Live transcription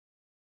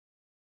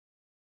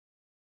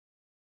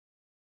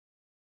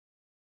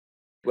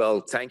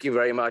Well, thank you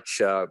very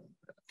much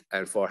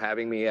and for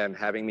having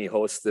me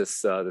host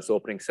this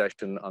opening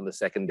session on the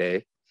second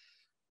day.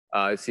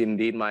 It's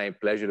indeed my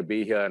pleasure to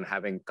be here, and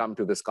having come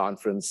to this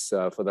conference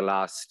for the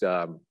last,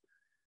 I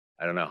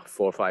don't know,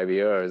 4 or 5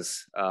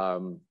 years.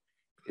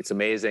 It's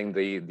amazing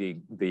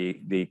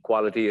the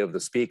quality of the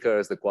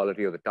speakers, the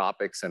quality of the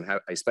topics, and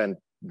I spent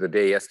the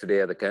day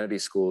yesterday at the Kennedy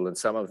School, and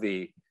some of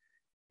the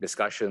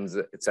discussions,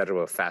 et cetera,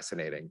 were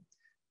fascinating.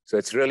 So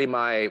it's really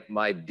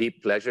my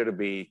deep pleasure to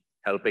be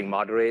helping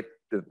moderate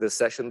this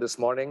session this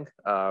morning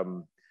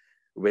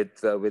with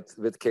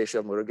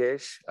Keshav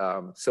Murugesh.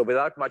 So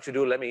without much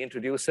ado, let me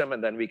introduce him,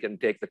 and then we can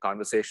take the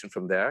conversation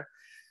from there.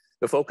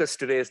 The focus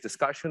today's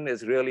discussion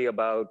is really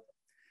about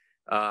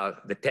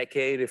the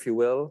decade, if you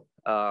will,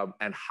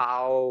 and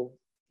how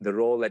the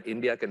role that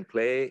India can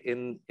play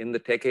in the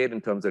decade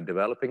in terms of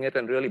developing it,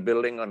 and really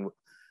building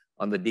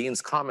on the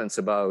Dean's comments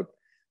about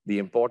the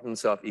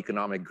importance of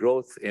economic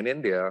growth in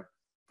India,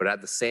 but at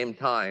the same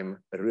time,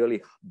 a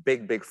really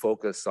big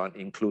focus on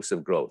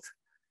inclusive growth.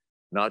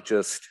 Not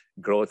just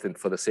growth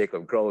for the sake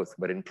of growth,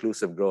 but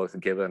inclusive growth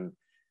given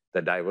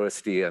the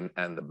diversity and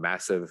the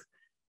massive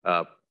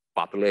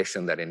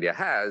population that India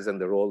has, and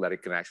the role that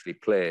it can actually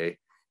play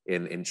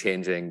in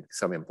changing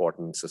some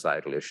important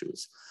societal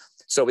issues.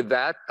 So with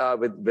that,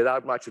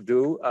 without much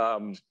ado,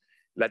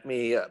 let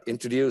me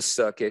introduce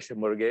Keshav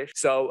Murugesh.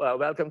 So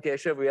welcome,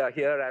 Keshav. We are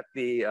here at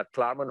the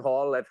Klarman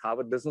Hall at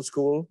Harvard Business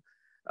School.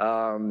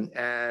 So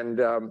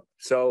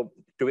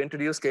to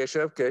introduce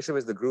Keshav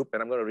is the group,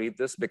 and I'm going to read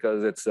this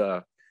because it's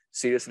a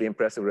seriously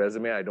impressive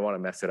resume. I don't want to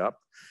mess it up.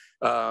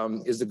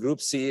 Is the group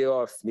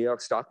CEO of New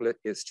York Stock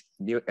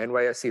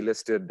NYSE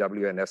listed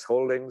WNS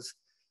Holdings,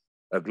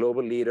 a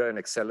global leader in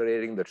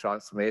accelerating the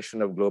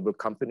transformation of global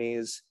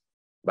companies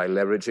by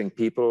leveraging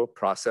people,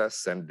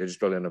 process, and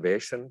digital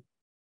innovation.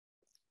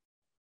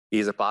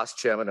 He's a past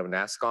chairman of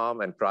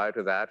NASSCOM, and prior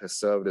to that has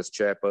served as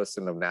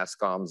chairperson of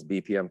NASSCOM's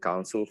BPM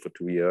Council for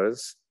 2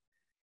 years.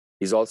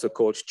 He's also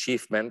coached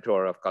chief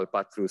mentor of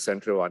Kalpataru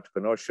Center of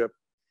Entrepreneurship,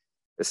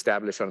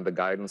 established under the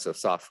guidance of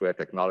Software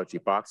Technology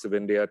Parks of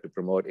India to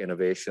promote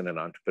innovation and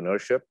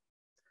entrepreneurship.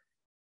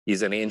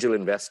 He's an angel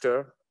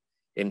investor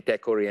in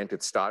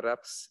tech-oriented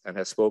startups and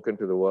has spoken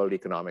to the World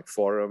Economic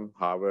Forum,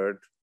 Harvard,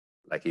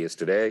 like he is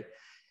today,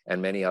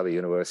 and many other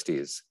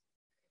universities.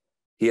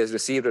 He has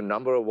received a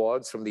number of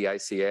awards from the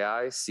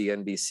ICAI,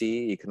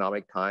 CNBC,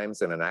 Economic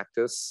Times, and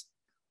Enactus,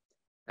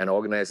 an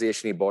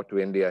organization he brought to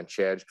India and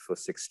chaired for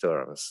 6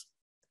 terms.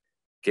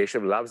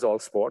 Keshav loves all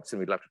sports, and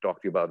we'd love to talk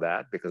to you about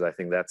that because I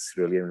think that's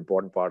really an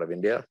important part of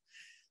India,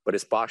 but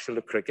is partial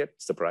to cricket,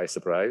 surprise,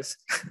 surprise,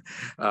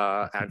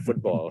 and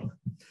football.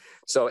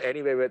 So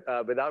anyway,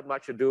 without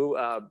much ado,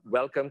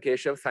 welcome,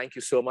 Keshav. Thank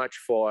you so much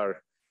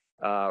for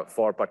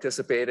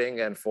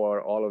participating and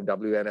for all of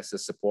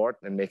WNS's support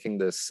in making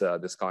this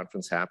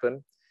conference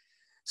happen.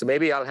 So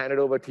maybe I'll hand it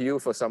over to you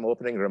for some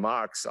opening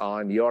remarks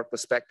on your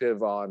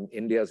perspective on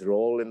India's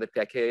role in the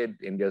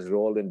decade, India's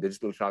role in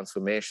digital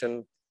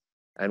transformation,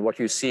 and what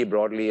you see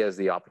broadly as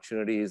the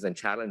opportunities and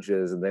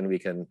challenges, and then we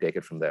can take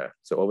it from there.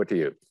 So over to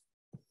you.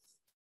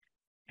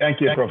 Thank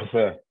you,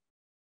 Professor.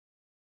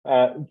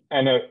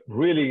 And a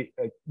really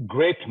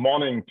great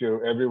morning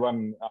to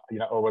everyone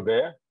over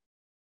there.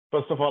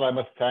 First of all, I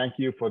must thank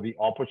you for the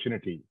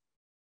opportunity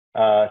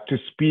to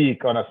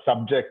speak on a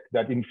subject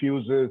that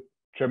infuses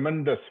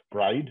tremendous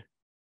pride,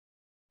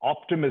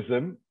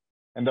 optimism,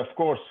 and of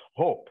course,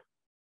 hope,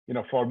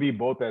 for me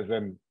both as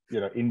an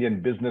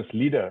Indian business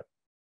leader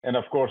and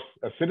of course,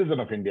 a citizen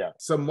of India.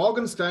 So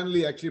Morgan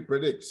Stanley actually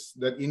predicts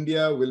that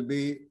India will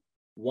be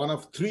one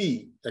of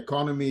 3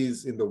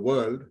 economies in the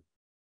world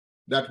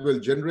that will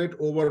generate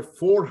over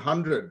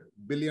 $400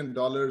 billion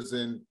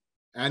in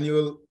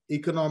annual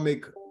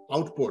economic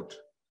output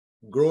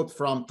growth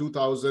from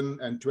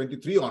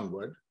 2023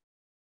 onward.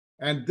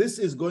 And this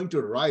is going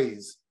to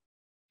rise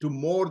to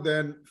more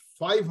than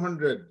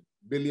 $500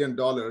 billion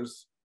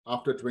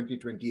after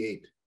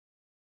 2028.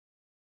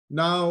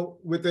 Now,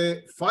 with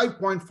a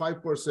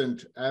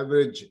 5.5%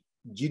 average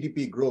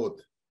GDP growth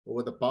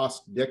over the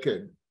past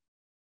decade,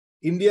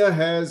 India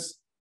has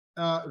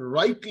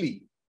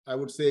rightly, I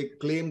would say,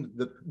 claimed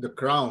the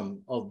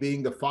crown of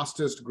being the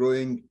fastest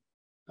growing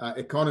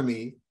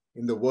economy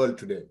in the world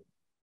today.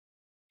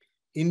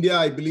 India,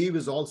 I believe,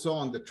 is also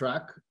on the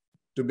track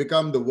to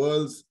become the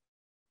world's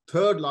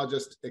 3rd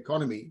largest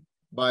economy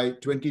by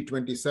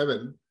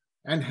 2027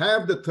 and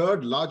have the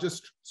 3rd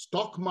largest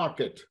stock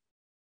market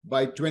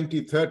by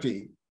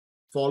 2030,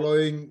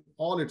 following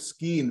all its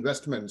key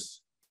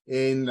investments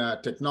in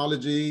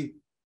technology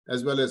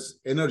as well as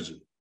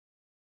energy.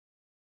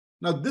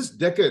 Now, this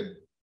decade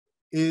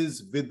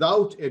is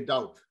without a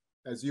doubt,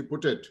 as you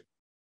put it,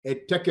 a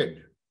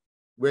decade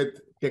with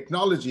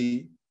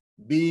technology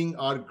being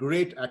our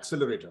great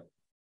accelerator.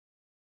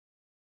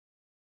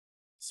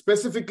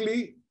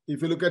 Specifically,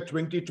 if you look at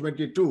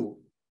 2022,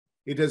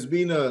 it has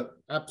been an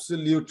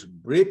absolute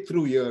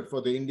breakthrough year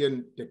for the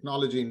Indian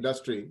technology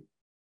industry,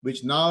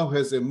 which now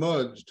has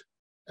emerged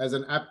as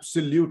an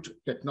absolute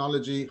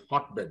technology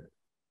hotbed.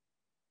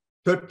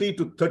 30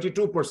 to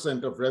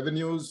 32% of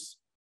revenues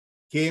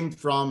came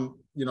from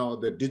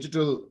the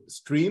digital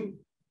stream.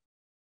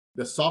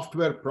 The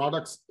software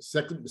products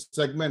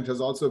segment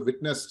has also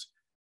witnessed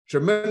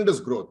tremendous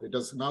growth. It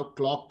has now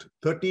clocked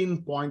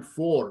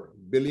 $13.4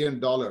 billion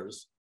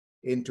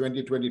in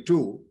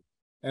 2022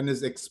 and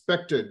is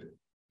expected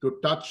to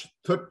touch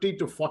 $30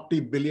 to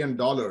 $40 billion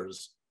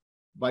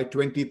by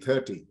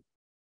 2030.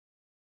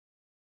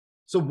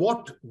 So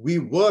what we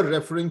were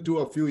referring to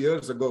a few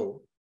years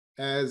ago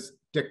as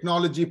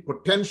technology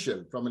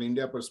potential from an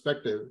India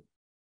perspective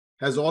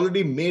has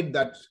already made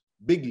that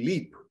big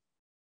leap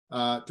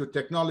to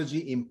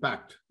technology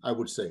impact, I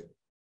would say.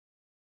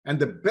 And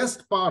the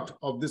best part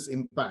of this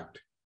impact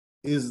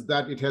is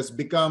that it has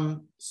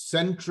become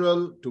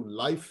central to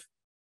life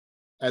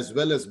as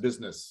well as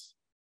business.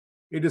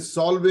 It is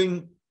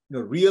solving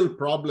real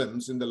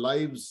problems in the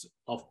lives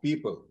of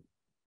people.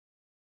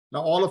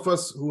 Now, all of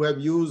us who have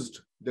used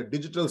the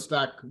digital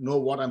stack know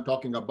what I'm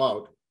talking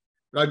about.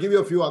 But I'll give you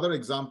a few other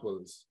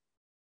examples.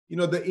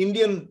 The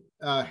Indian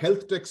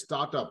health tech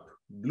startup,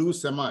 Blue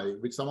Semi,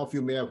 which some of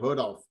you may have heard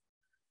of,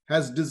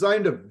 has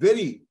designed a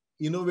very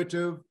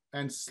innovative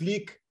and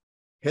sleek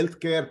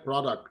healthcare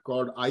product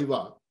called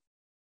IVA.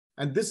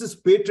 And this is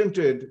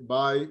patented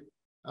by,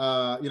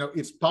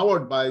 it's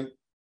powered by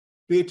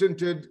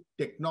patented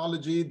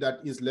technology that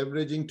is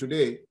leveraging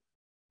today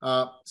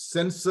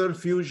sensor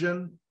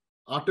fusion,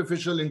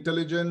 artificial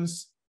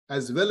intelligence,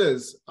 as well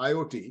as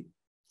IoT.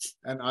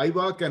 And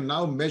IVA can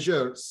now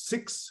measure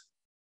 6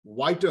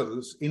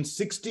 vitals in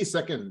 60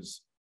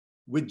 seconds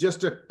with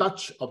just a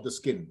touch of the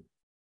skin.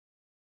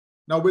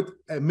 Now, with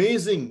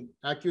amazing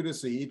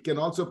accuracy, it can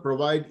also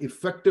provide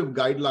effective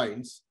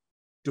guidelines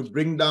to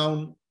bring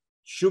down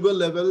sugar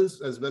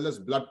levels as well as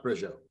blood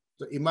pressure.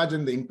 So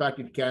imagine the impact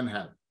it can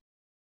have.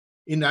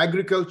 In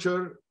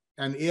agriculture,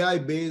 an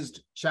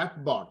AI-based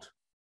chatbot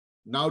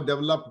now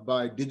developed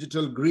by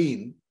Digital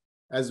Green,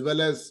 as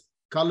well as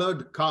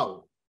Colored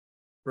Cow,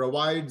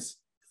 provides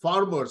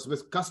farmers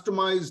with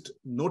customized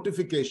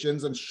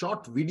notifications and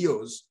short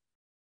videos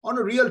on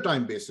a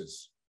real-time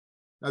basis.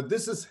 Now,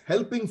 this is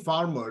helping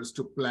farmers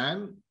to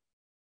plan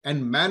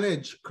and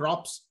manage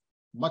crops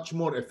much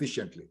more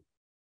efficiently.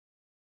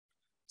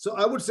 So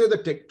I would say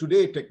that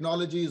today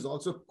technology is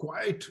also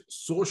quite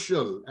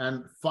social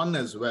and fun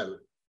as well.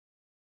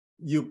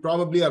 You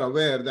probably are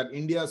aware that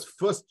India's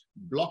first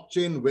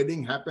blockchain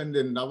wedding happened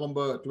in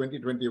November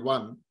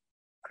 2021,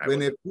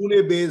 when a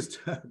Pune-based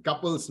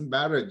couple's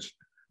marriage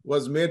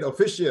was made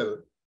official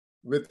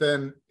with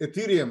an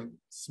Ethereum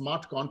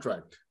smart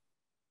contract.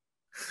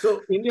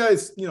 So India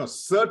is,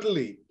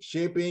 certainly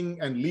shaping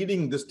and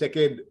leading this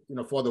decade,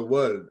 for the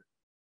world.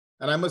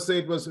 And I must say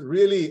it was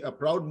really a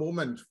proud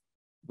moment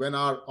when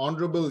our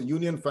Honorable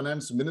Union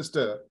Finance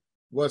Minister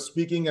was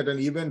speaking at an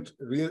event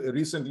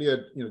recently at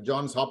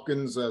Johns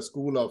Hopkins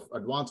School of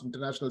Advanced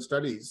International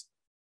Studies.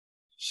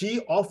 She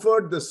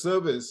offered the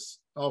service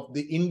of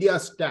the India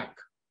Stack,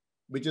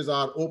 which is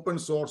our open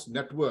source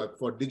network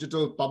for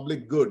digital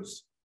public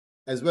goods,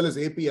 as well as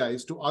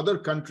APIs to other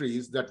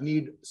countries that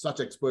need such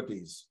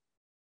expertise.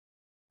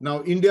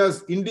 Now,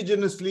 India's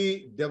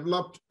indigenously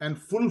developed and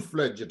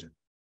full-fledged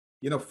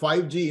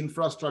 5G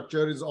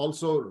infrastructure is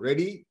also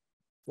ready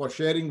for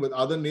sharing with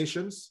other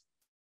nations.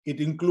 It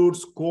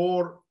includes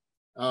core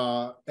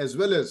as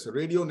well as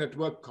radio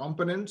network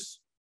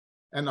components.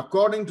 And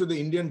according to the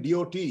Indian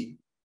DOT,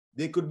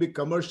 they could be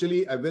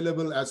commercially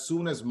available as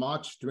soon as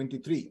March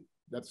 23.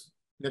 That's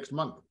next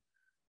month.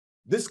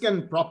 This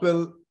can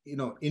propel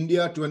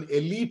India to an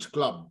elite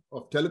club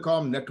of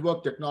telecom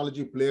network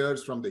technology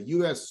players from the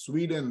US,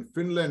 Sweden,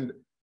 Finland,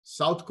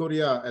 South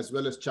Korea, as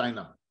well as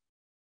China.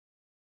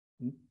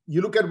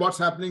 You look at what's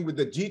happening with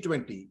the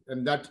G20,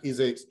 and that is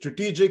a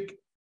strategic,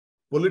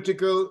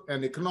 political,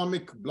 and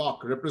economic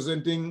bloc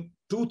representing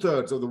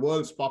 2/3 of the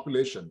world's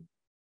population.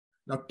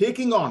 Now,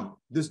 taking on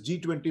this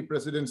G20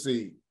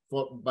 presidency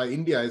by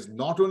India is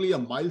not only a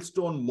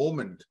milestone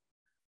moment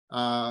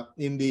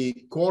in the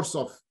course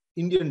of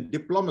Indian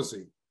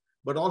diplomacy,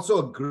 but also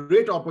a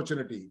great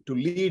opportunity to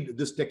lead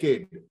this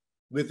decade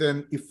with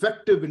an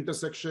effective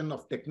intersection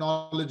of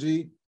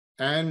technology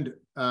and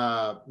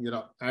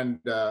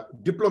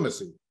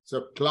diplomacy.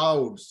 So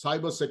cloud,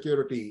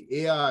 cybersecurity,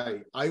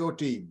 AI,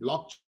 IoT,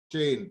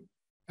 blockchain,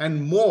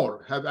 and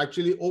more have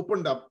actually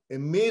opened up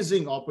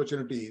amazing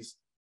opportunities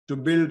to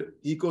build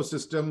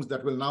ecosystems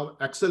that will now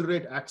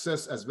accelerate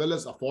access as well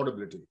as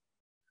affordability.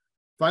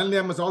 Finally,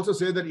 I must also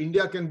say that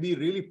India can be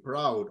really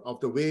proud of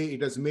the way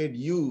it has made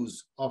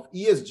use of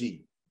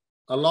ESG,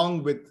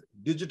 along with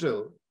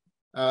digital,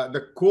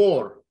 the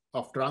core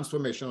of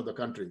transformation of the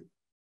country.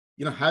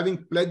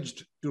 Having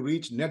pledged to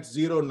reach net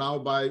zero now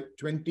by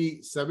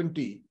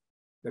 2070,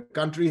 the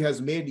country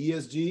has made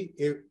ESG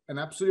an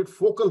absolute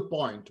focal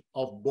point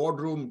of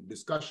boardroom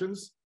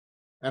discussions,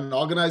 and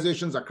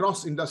organizations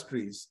across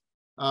industries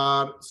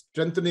are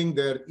strengthening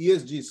their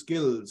ESG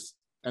skills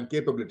and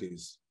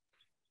capabilities.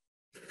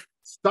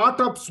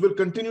 Startups will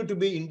continue to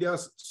be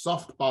India's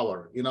soft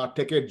power in our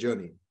decade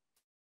journey.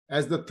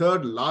 As the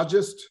 3rd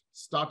largest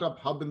startup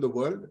hub in the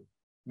world,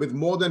 With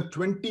more than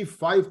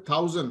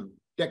 25,000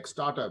 tech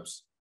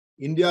startups,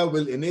 India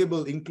will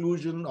enable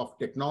inclusion of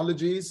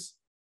technologies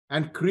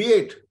and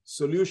create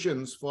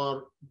solutions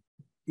for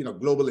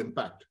global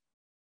impact.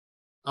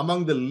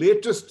 Among the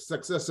latest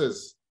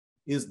successes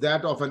is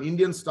that of an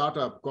Indian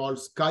startup called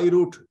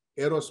Skyroot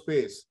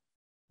Aerospace,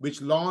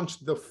 which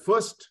launched the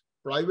first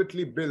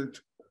privately built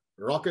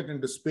rocket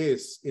into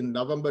space in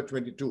November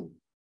 22.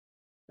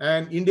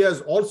 And India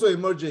is also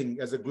emerging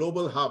as a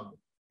global hub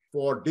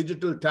for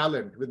digital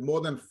talent with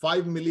more than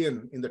 5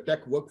 million in the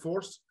tech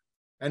workforce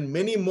and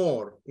many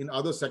more in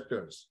other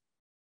sectors.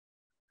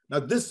 Now,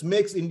 this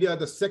makes India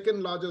the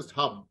second largest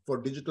hub for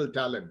digital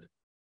talent,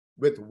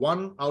 with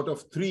 1 out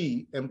of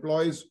 3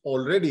 employees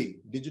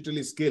already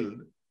digitally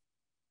skilled.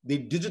 The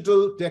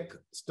digital tech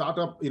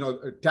startup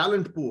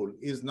talent pool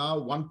is now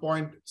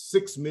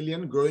 1.6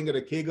 million, growing at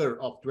a CAGR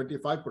of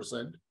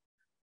 25%.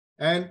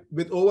 And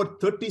with over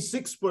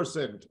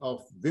 36%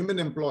 of women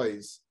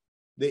employees,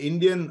 the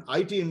Indian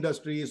IT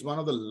industry is one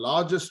of the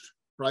largest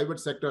private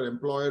sector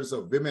employers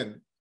of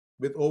women,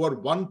 with over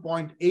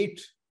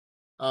 1.8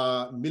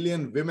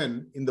 million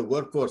women in the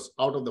workforce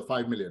out of the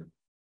 5 million.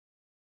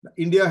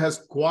 India has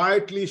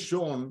quietly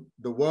shown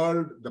the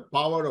world the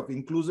power of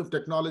inclusive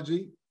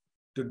technology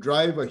to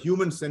drive a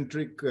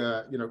human-centric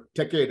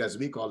decade, as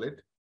we call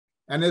it.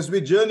 And as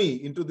we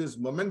journey into this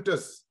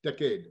momentous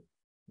decade,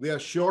 we are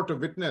sure to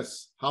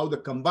witness how the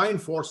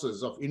combined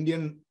forces of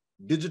Indian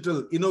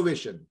digital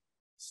innovation,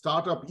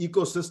 startup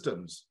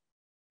ecosystems,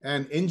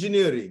 and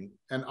engineering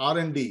and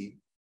R&D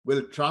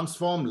will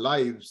transform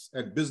lives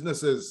and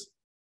businesses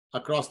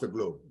across the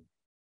globe.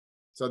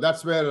 So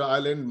that's where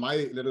I'll end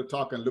my little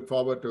talk and look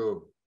forward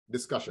to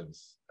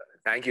discussions.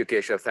 Thank you,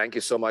 Keshav. Thank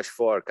you so much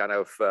for kind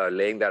of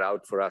laying that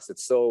out for us.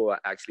 It's so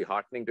actually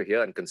heartening to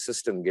hear and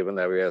consistent, given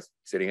that we are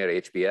sitting at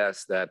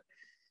HBS,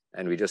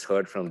 and we just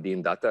heard from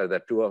Dean Datta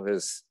that 2 of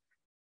his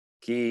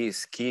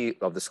key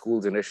of the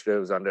school's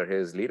initiatives under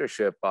his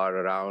leadership are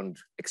around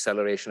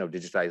acceleration of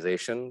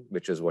digitization,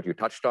 which is what you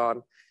touched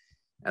on,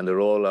 and the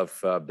role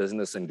of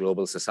business in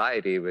global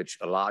society, which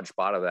a large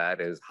part of that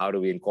is how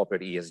do we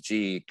incorporate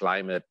ESG,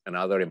 climate, and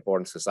other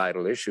important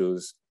societal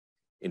issues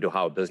into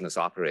how business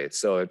operates.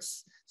 So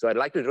I'd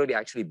like to really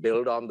actually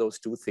build on those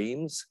 2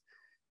 themes,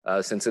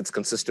 since it's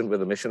consistent with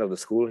the mission of the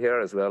school here,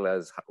 as well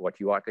as what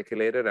you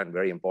articulated and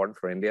very important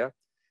for India.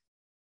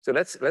 So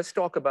let's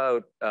talk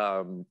about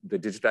the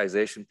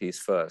digitization piece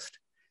first.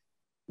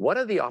 What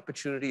are the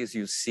opportunities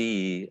you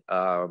see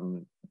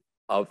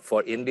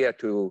for India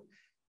to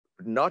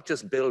not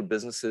just build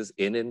businesses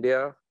in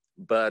India,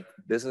 but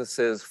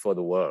businesses for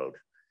the world?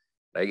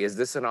 Like, is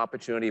this an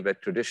opportunity where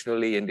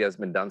traditionally India's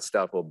been done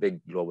stuff for big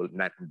global,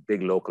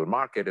 big local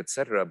market, et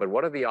cetera, but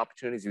what are the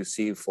opportunities you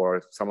see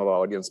for some of our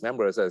audience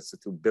members as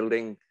to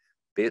building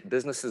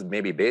businesses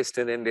maybe based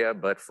in India,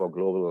 but for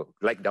global,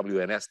 like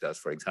WNS does,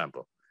 for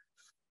example?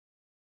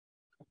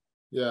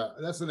 Yeah,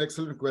 that's an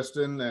excellent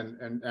question,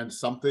 and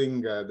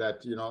something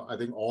that I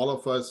think all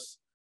of us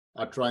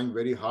are trying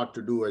very hard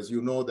to do. As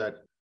you know, that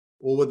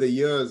over the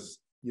years,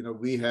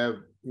 we have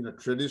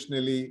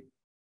traditionally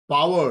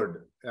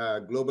powered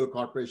global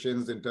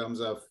corporations in terms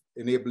of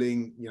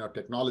enabling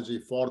technology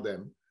for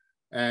them.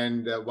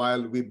 And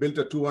while we built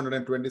a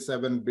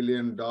 $227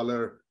 billion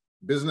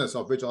business,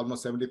 of which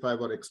almost 75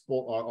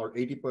 or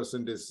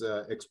 80% is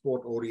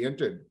export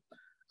oriented,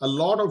 a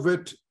lot of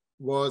it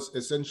was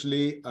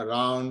essentially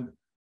around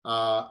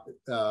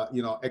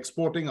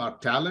exporting our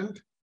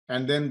talent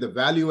and then the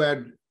value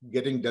add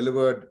getting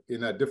delivered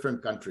in a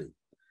different country.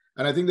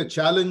 And I think the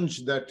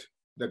challenge that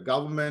the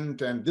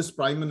government and this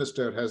prime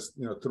minister has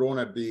thrown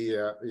at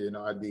the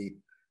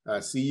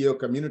CEO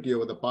community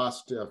over the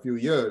past few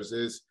years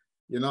is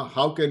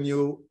how can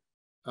you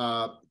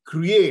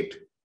create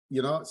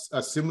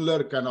a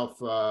similar kind of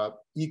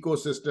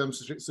ecosystem,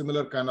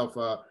 similar kind of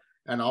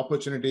an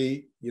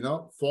opportunity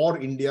for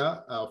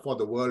India, for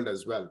the world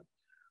as well.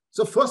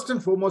 So first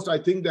and foremost, I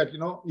think that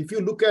if you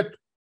look at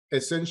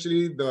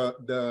essentially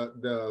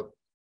the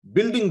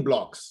building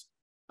blocks,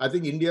 I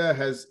think India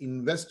has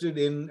invested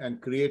in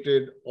and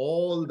created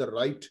all the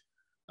right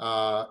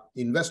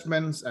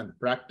investments and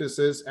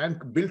practices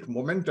and built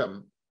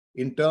momentum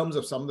in terms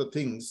of some of the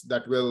things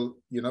that will,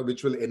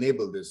 which will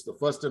enable this. The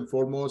first and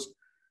foremost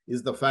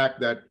is the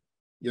fact that,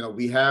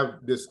 we have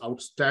this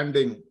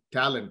outstanding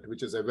talent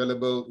which is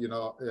available,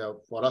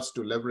 for us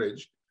to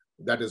leverage.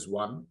 That is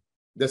one.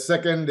 The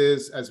second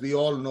is, as we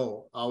all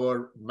know,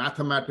 our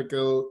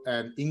mathematical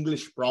and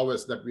English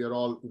prowess that we are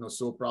all,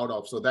 so proud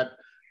of. So that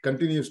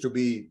continues to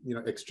be,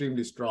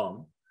 extremely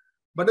strong.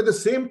 But at the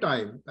same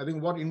time, I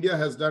think what India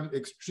has done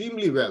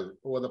extremely well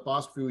over the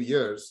past few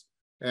years,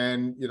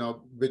 and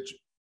which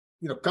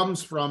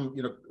comes from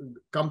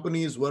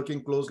companies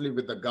working closely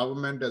with the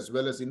government as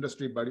well as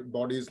industry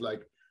bodies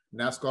like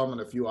NASSCOM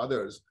and a few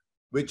others,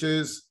 which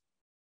is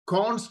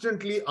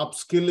constantly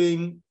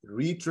upskilling,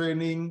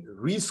 retraining,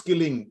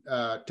 reskilling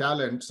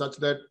talent such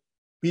that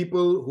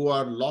people who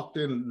are locked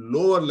in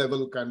lower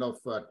level kind of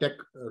tech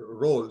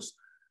roles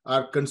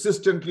are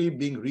consistently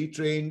being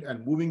retrained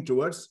and moving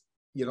towards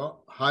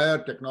higher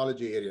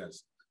technology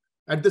areas.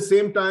 At the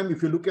same time,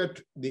 if you look at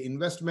the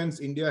investments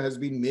India has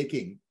been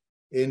making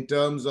in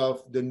terms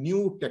of the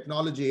new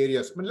technology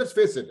areas, I mean, let's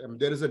face it, I mean,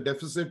 there is a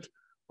deficit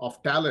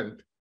of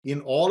talent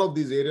in all of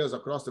these areas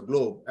across the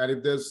globe. And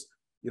if there's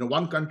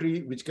one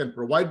country which can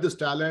provide this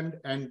talent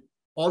and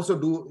also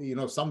do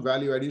some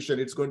value addition,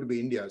 it's going to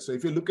be India. So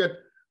if you look at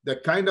the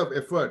kind of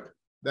effort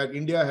that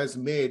India has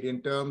made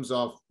in terms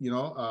of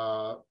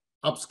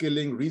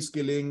upskilling,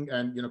 reskilling,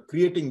 and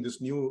creating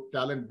this new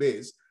talent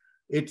base,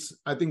 it's,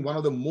 I think, one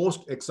of the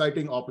most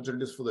exciting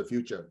opportunities for the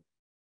future.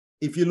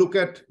 If you look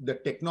at the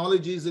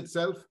technologies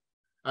itself,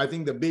 I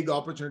think the big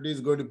opportunity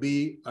is going to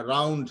be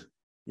around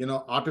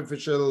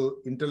artificial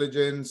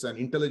intelligence and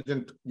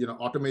intelligent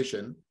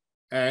automation,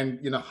 and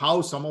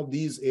how some of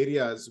these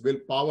areas will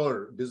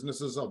power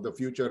businesses of the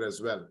future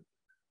as well.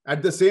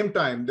 At the same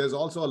time, there's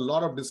also a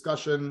lot of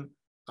discussion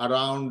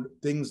around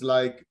things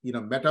like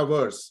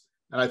metaverse,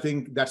 and I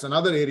think that's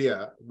another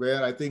area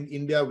where I think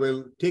India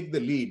will take the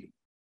lead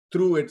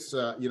through its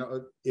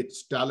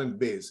its talent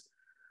base.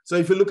 So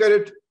if you look at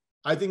it,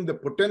 I think the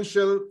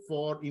potential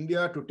for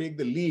India to take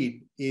the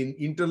lead in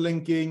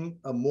interlinking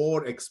a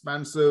more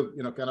expansive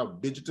kind of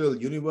digital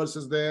universe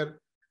is there.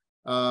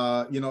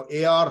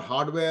 AR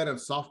hardware and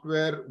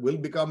software will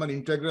become an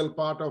integral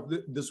part of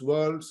this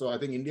world. So I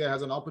think India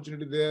has an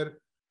opportunity there.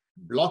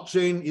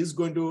 Blockchain is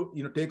going to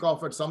take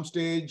off at some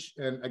stage,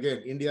 and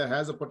again, India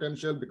has a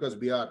potential because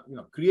we are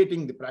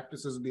creating the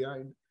practices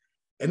behind.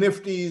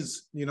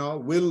 NFTs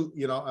will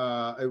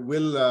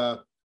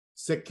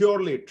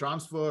securely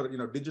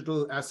transfer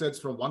digital assets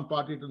from one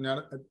party to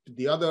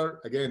the other.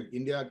 Again,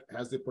 India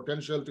has the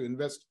potential to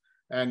invest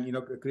and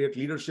create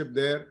leadership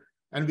there.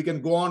 And we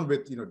can go on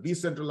with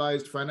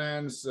decentralized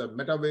finance,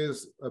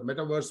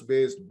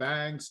 metaverse-based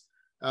banks,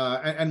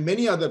 and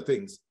many other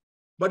things.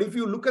 But if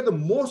you look at the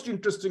most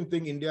interesting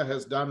thing India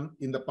has done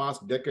in the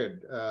past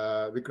decade,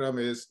 Vikram,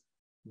 is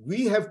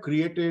we have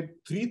created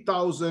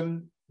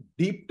 3,000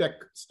 deep tech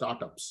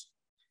startups,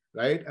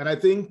 right? And I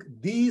think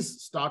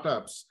these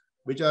startups,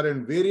 which are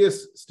in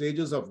various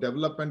stages of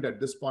development at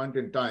this point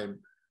in time,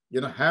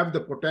 have the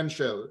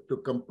potential to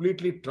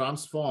completely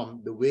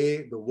transform the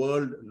way the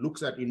world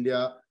looks at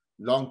India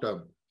long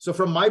term. So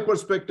from my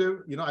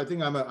perspective, I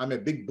think I'm a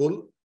big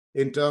bull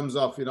in terms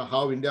of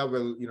how India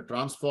will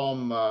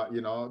transform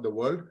the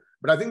world.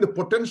 But I think the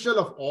potential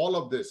of all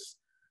of this,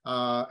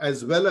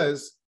 as well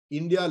as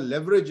India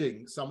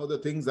leveraging some of the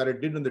things that it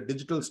did in the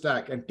digital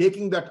stack and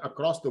taking that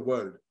across the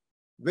world.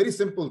 Very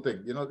simple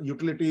thing,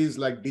 utilities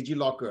like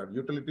DigiLocker,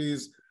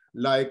 utilities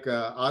like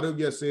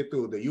Arogya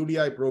Setu, the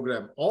UDI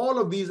program, all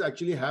of these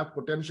actually have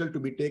potential to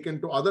be taken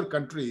to other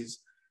countries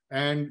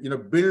and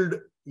build a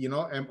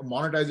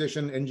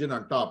monetization engine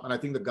on top. And I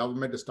think the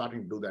government is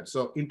starting to do that.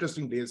 So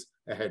interesting days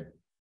ahead.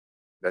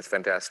 That's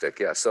fantastic.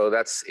 Yeah. So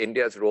that's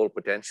India's role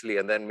potentially.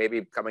 And then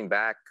maybe coming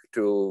back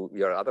to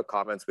your other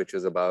comments, which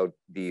is about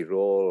the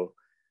role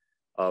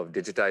of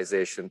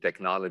digitization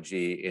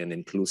technology in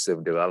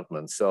inclusive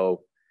development.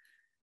 So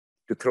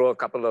to throw a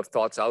couple of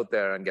thoughts out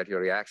there and get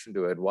your reaction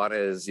to it. One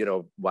is,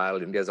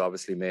 while India's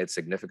obviously made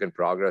significant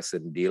progress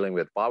in dealing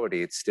with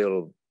poverty, it's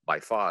still by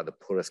far the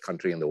poorest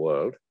country in the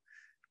world,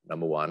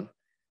 number one.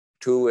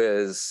 Two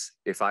is,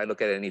 if I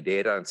look at any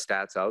data and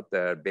stats out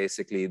there,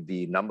 basically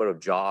the number of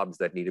jobs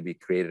that need to be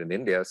created in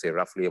India, say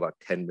roughly about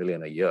 10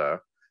 million a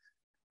year,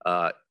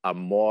 are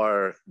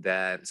more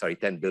than,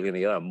 10 billion a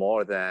year, are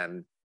more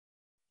than,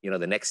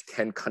 the next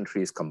 10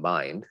 countries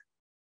combined,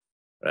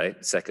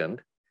 right?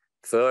 Second.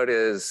 Third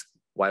is,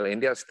 while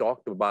India's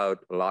talked about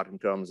a lot in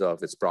terms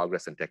of its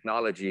progress in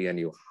technology, and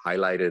you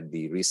highlighted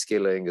the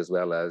reskilling as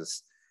well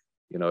as,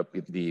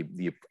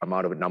 the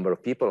number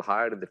of people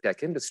hired in the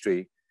tech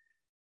industry,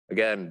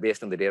 again,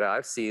 based on the data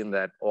I've seen,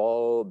 that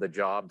all the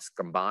jobs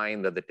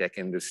combined that the tech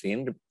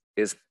industry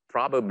is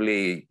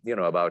probably,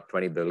 about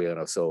 20 billion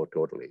or so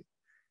totally.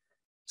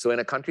 So in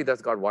a country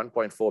that's got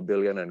 1.4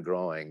 billion and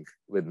growing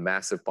with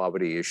massive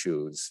poverty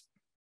issues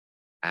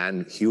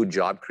and huge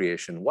job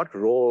creation, what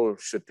role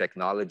should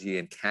technology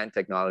and can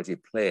technology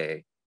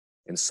play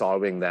in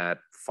solving that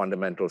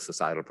fundamental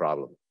societal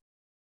problem?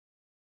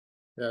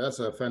 Yeah, that's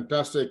a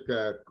fantastic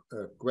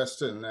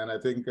question. And I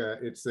think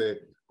it's a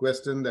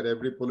question that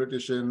every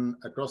politician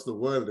across the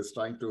world is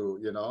trying to,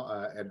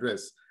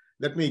 address.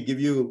 Let me give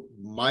you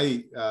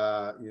my,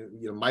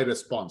 my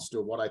response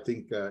to what I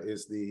think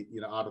is the,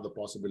 art of the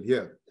possible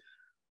here.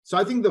 So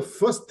I think the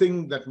first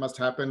thing that must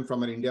happen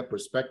from an India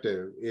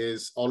perspective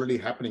is already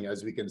happening,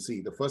 as we can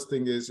see. The first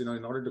thing is, in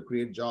order to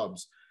create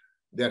jobs,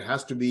 there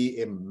has to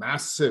be a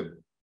massive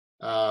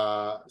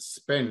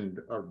spend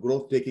or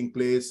growth taking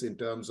place in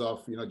terms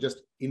of,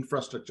 just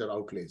infrastructure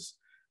outlays.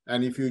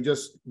 And if you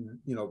just,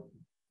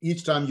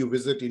 each time you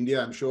visit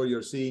India, I'm sure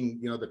you're seeing,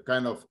 the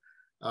kind of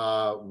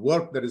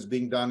work that is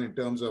being done in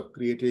terms of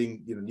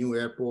creating, new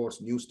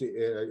airports, new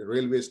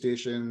railway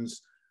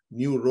stations,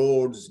 new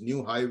roads,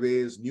 new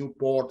highways, new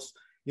ports.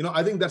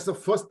 I think that's the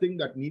first thing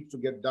that needs to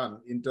get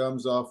done in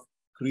terms of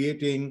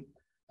creating,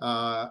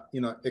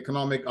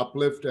 economic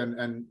uplift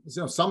and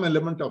some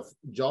element of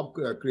job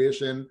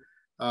creation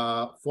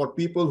for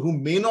people who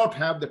may not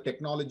have the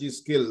technology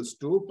skills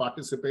to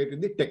participate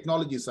in the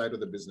technology side of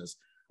the business.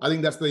 I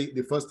think that's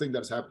the first thing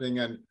that's happening.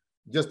 And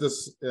just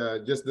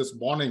this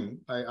morning,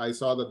 I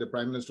saw that the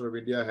Prime Minister of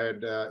India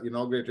had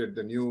inaugurated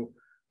the new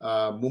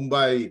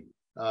Mumbai,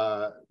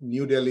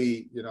 New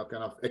Delhi,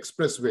 kind of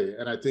expressway.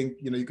 And I think,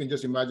 you can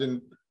just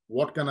imagine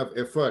what kind of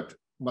effort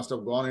must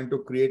have gone into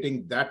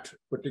creating that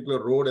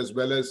particular road, as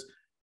well as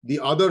the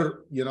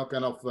other,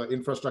 kind of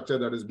infrastructure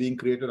that is being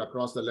created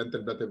across the length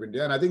and breadth of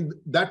India. And I think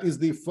that is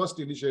the first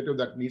initiative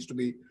that needs to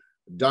be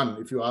done,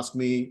 if you ask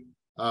me,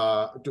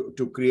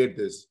 to create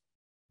this.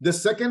 The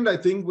second, I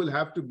think, will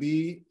have to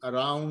be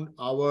around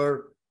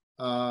our,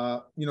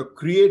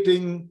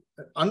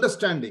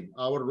 understanding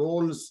our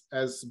roles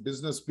as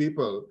business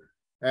people,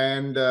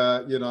 and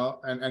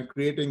and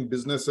creating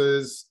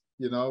businesses,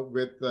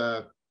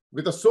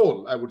 with a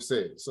soul, I would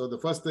say. So the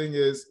first thing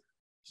is,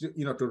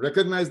 to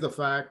recognize the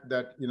fact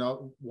that,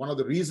 one of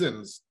the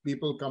reasons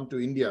people come to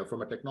India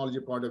from a technology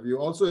point of view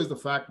also is the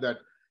fact that,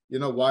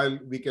 while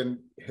we can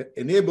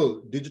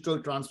enable digital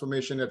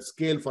transformation at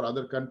scale for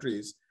other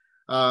countries,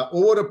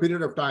 over a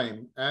period of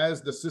time,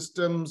 as the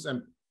systems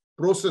and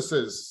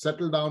processes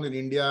settle down in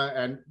India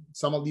and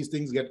some of these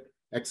things get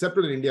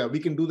accepted in India, we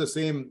can do the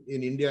same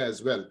in India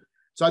as well.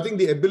 So I think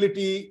the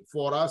ability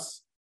for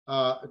us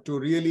to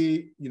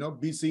really,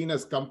 be seen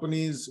as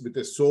companies with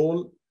a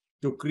soul,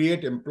 to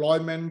create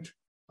employment,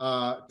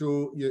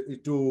 to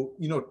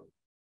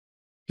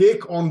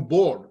take on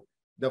board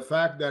the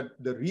fact that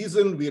the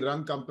reason we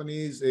run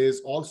companies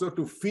is also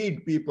to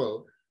feed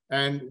people,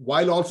 and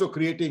while also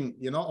creating,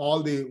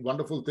 all the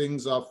wonderful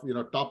things of,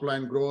 top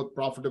line growth,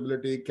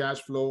 profitability,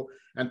 cash flow,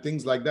 and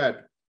things like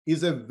that,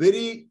 is a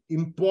very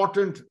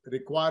important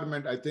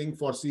requirement, I think,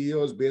 for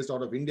CEOs based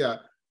out of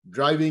India,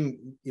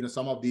 driving,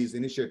 some of these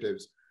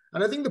initiatives.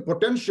 And I think the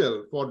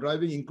potential for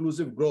driving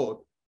inclusive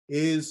growth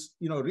is,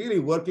 really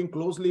working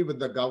closely with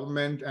the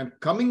government and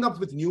coming up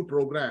with new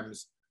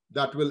programs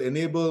that will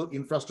enable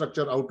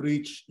infrastructure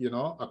outreach,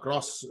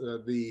 across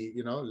the,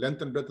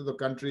 length and breadth of the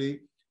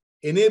country,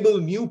 enable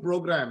new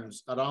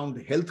programs around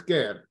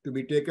healthcare to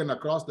be taken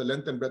across the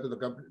length and breadth of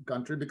the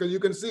country, because you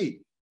can see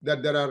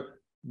that there are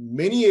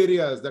many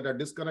areas that are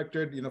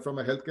disconnected, from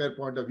a healthcare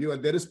point of view,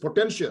 and there is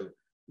potential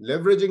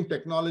leveraging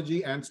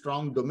technology and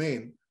strong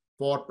domain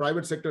for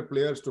private sector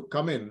players to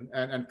come in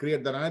and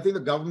create that. And I think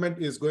the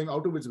government is going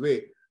out of its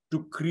way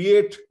to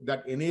create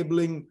that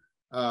enabling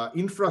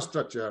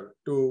infrastructure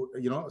to,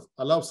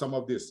 allow some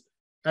of this.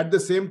 At the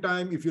same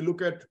time, if you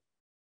look at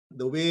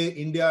the way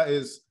India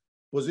is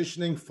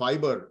positioning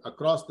fiber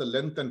across the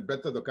length and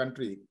breadth of the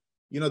country,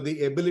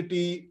 the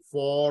ability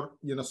for,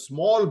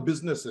 small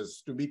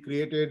businesses to be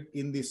created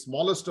in the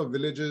smallest of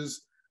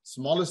villages,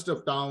 smallest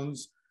of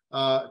towns,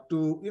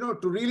 to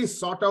really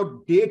sort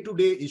out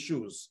day-to-day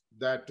issues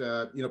that,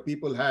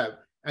 people have,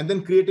 and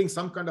then creating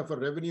some kind of a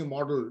revenue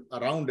model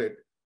around it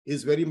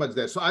is very much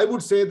there. So I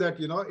would say that,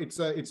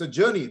 it's a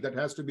journey that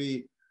has to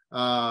be,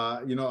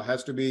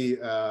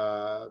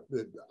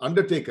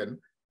 undertaken.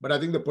 But I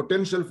think the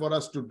potential for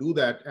us to do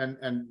that and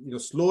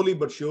slowly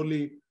but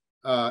surely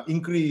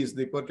increase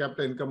the per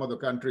capita income of the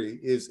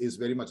country is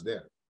very much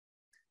there.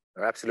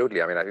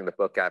 Absolutely. I mean, I think the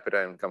per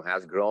capita income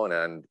has grown,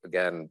 and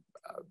again,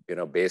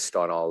 based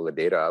on all the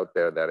data out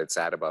there, that it's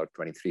at about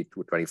 $2,300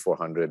 to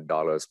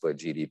 $2,400 per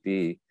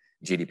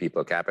GDP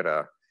per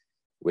capita,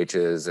 which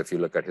is, if you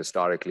look at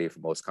historically for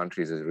most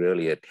countries, is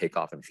really a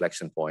takeoff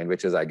inflection point,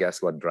 which is, I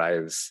guess, what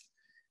drives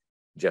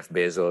Jeff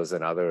Bezos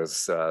and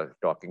others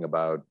talking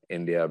about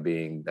India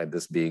being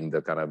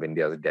the kind of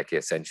India's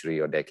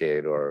century or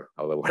decade, or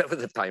whatever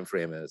the time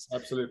frame is.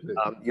 Absolutely.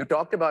 You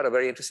talked about a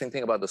very interesting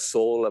thing about the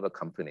soul of a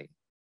company.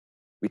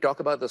 We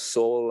talk about the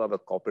soul of a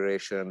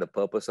corporation, the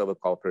purpose of a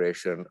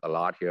corporation a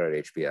lot here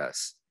at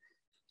HBS.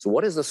 So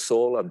what is the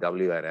soul of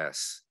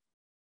WNS?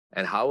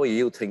 And how are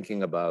you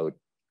thinking about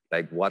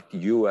what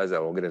you as an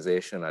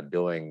organization are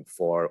doing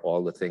for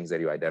all the things that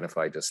you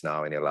identified just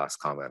now in your last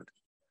comment?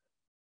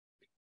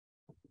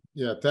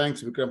 Yeah,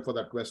 thanks, Vikram, for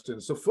that question.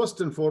 So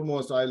first and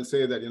foremost, I'll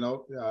say that,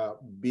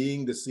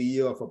 being the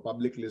CEO of a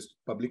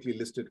publicly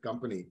listed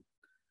company,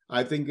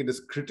 I think it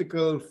is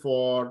critical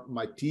for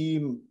my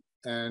team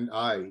and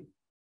I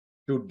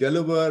to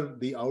deliver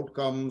the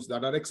outcomes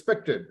that are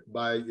expected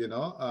by,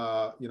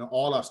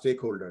 all our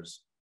stakeholders.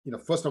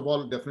 First of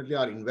all, definitely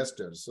our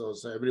investors. So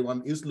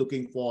everyone is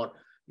looking for,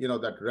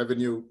 that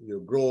revenue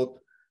growth.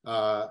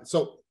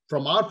 So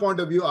from our point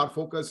of view, our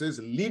focus is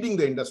leading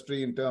the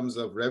industry in terms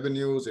of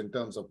revenues, in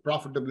terms of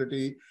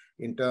profitability,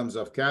 in terms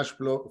of cash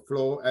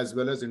flow, as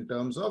well as in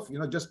terms of,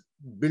 just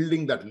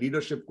building that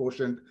leadership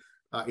quotient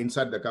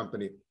inside the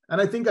company. And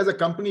I think as a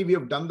company, we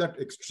have done that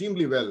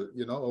extremely well,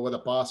 over the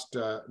past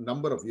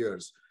number of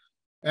years.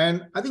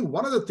 And I think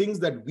one of the things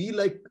that we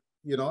like,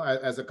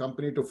 as a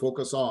company to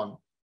focus on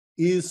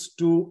is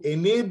to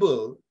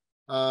enable,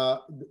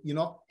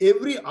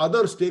 every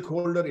other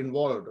stakeholder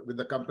involved with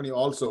the company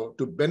also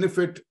to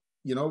benefit,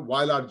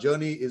 while our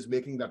journey is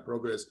making that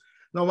progress.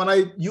 Now, when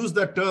I use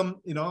that term,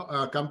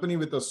 a company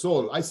with a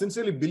soul, I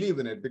sincerely believe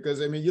in it,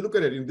 because, I mean, you look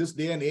at it in this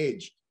day and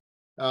age,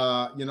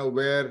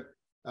 where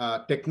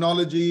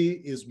technology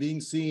is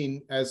being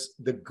seen as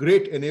the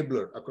great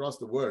enabler across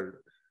the world,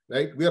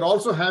 right? We are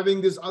also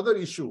having this other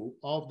issue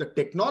of the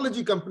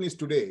technology companies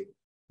today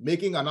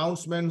making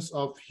announcements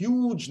of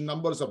huge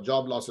numbers of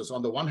job losses.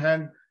 On the one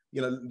hand,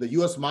 the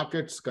US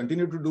markets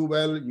continue to do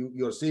well.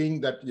 You're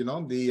seeing that,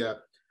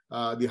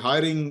 the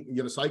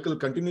hiring, cycle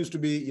continues to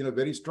be,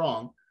 very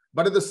strong.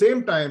 But at the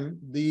same time,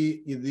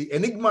 the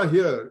enigma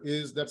here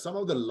is that some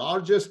of the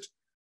largest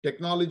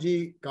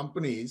technology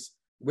companies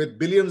with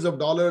billions of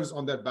dollars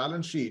on their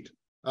balance sheet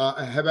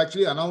have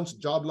actually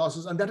announced job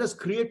losses. And that has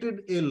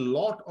created a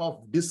lot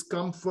of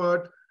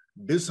discomfort,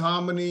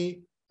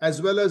 disharmony, as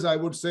well as, I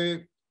would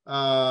say,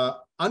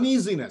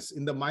 uneasiness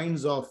in the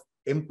minds of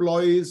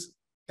employees,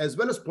 as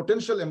well as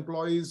potential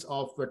employees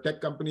of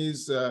tech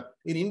companies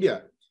in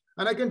India.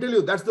 And I can tell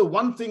you, that's the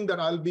one thing that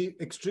I'll be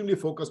extremely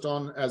focused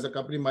on as a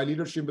company. My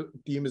leadership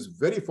team is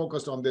very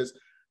focused on this,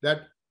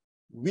 that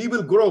we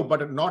will grow,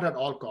 but not at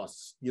all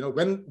costs.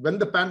 When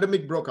the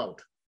pandemic broke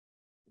out,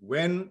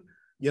 when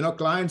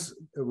clients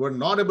were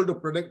not able to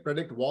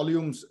predict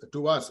volumes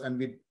to us, and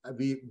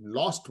we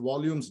lost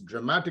volumes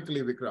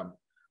dramatically, Vikram.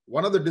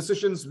 One of the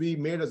decisions we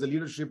made as a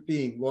leadership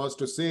team was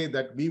to say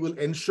that we will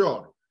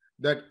ensure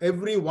that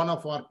every one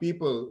of our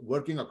people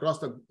working across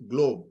the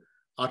globe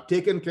are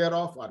taken care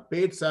of, are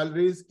paid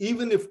salaries,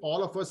 even if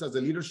all of us as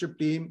a leadership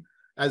team,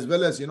 as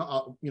well as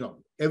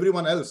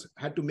everyone else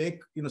had to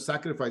make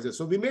sacrifices.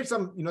 So we made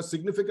some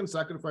significant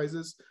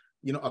sacrifices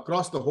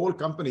across the whole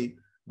company,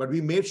 but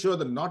we made sure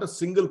that not a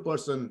single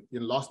person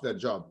lost their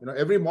job.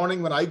 Every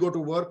morning when I go to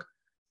work,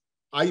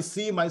 I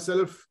see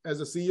myself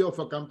as a CEO of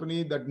a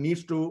company that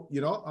needs to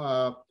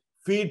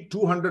feed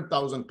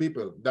 200,000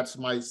 people. That's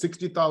my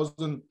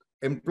 60,000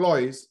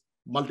 employees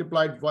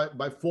multiplied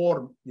by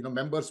 4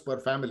 members per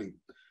family.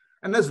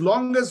 And as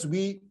long as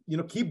we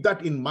keep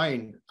that in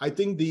mind, I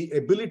think the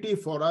ability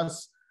for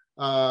us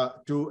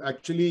to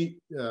actually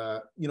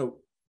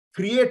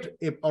create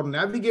or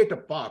navigate a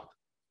path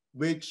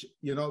which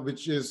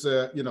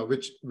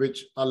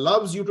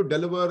allows you to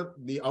deliver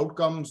the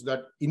outcomes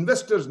that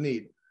investors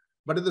need,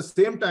 but at the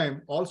same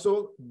time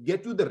also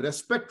get you the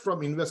respect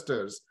from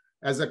investors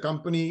as a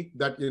company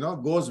that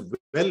goes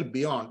well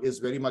beyond, is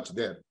very much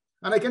there.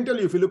 And I can tell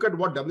you, if you look at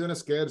what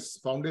WNS Cares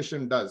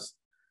Foundation does,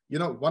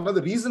 one of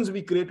the reasons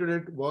we created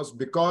it was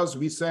because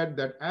we said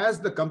that as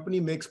the company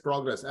makes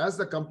progress, as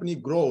the company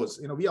grows,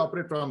 we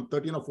operate from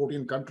 13 or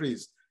 14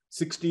 countries,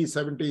 60,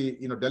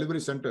 70, delivery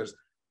centers.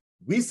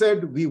 We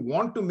said we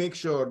want to make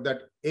sure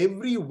that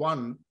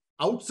everyone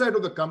outside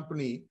of the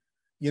company,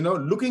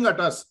 looking at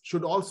us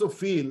should also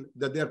feel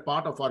that they're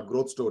part of our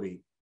growth story.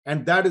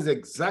 And that is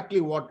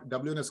exactly what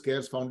WNS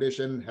Cares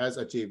Foundation has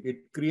achieved.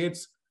 It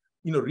creates,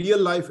 real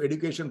life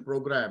education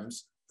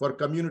programs for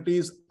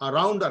communities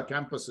around our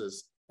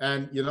campuses.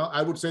 And,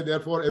 I would say,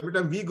 therefore, every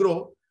time we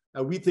grow,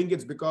 we think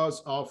it's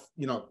because of,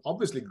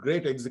 obviously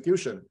great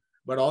execution,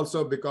 but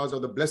also because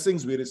of the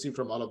blessings we receive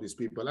from all of these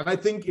people. And I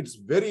think it's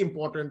very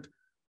important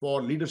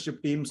for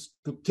leadership teams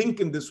to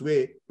think in this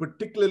way,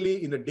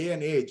 particularly in a day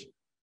and age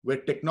where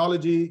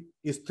technology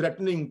is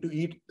threatening to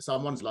eat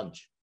someone's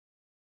lunch.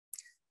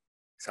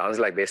 Sounds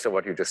like, based on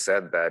what you just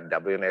said, that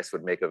WNS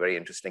would make a very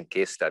interesting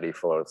case study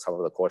for some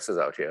of the courses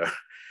out here.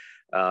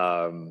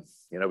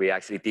 We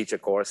actually teach a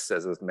course,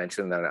 as was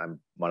mentioned, that I'm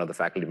one of the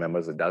faculty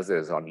members that does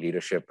this, on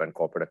leadership and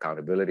corporate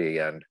accountability.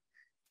 And,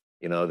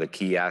 the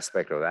key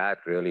aspect of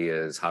that really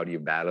is, how do you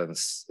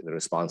balance the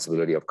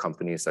responsibility of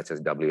companies such as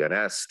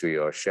WNS to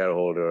your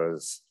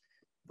shareholders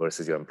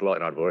versus your employee,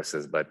 not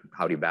versus, but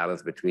how do you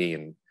balance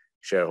between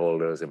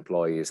shareholders,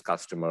 employees,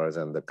 customers,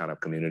 and the kind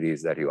of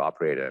communities that you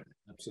operate in?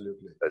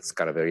 Absolutely. That's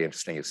kind of very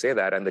interesting you say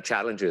that, and the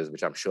challenges,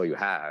 which I'm sure you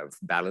have,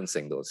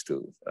 balancing those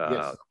two,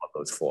 yes.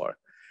 those 4.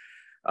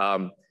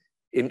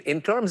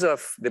 In terms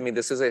of,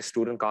 this is a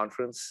student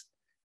conference.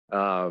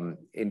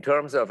 In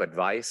terms of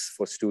advice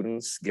for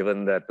students,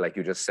 given that, like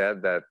you just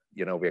said, that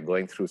we're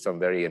going through some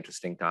very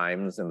interesting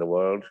times in the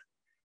world,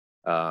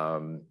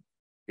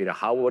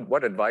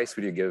 what advice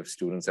would you give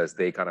students as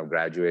they kind of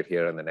graduate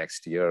here in the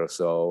next year or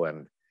so,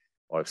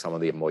 or some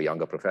of the more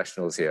younger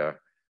professionals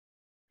here,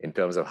 in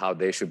terms of how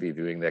they should be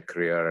viewing their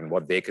career and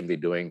what they can be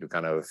doing to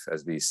kind of,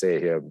 as we say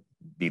here,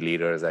 be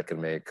leaders that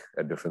can make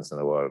a difference in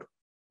the world?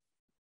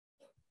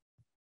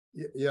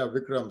 Yeah,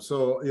 Vikram.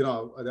 So,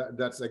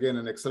 that's again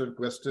an excellent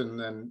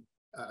question. And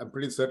I'm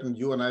pretty certain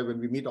you and I, when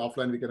we meet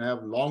offline, we can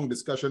have long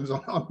discussions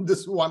on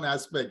this one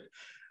aspect.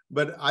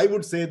 But I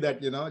would say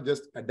that,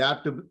 just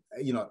adapting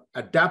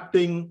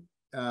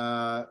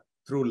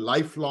through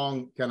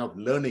lifelong kind of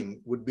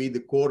learning would be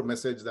the core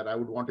message that I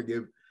would want to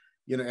give,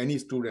 any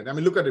student. I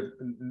mean,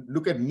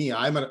 look at me.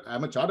 I'm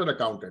a chartered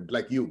accountant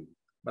like you,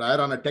 but I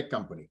run a tech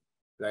company,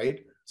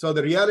 right? So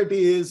the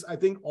reality is, I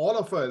think all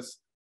of us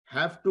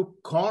have to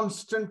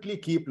constantly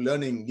keep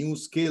learning new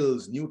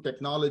skills, new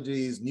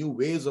technologies, new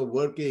ways of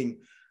working,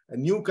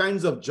 and new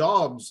kinds of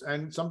jobs,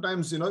 and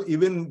sometimes,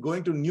 even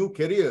going to new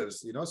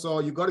careers, so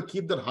you got to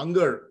keep that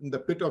hunger in the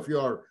pit of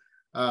your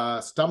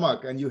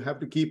stomach, and you have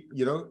to keep,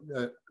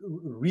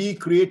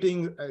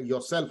 recreating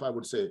yourself, I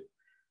would say.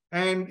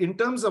 And in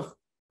terms of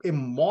a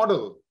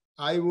model,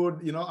 I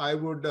would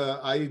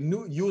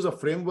use a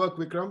framework,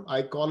 Vikram.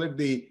 I call it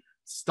the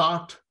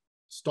start,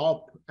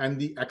 stop, and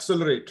the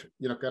accelerate,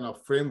 kind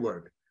of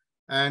framework.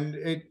 And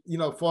it,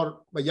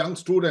 for a young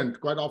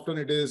student, quite often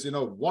it is,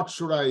 what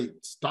should I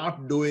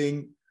start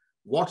doing?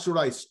 What should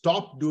I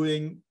stop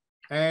doing?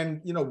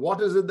 And,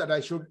 what is it that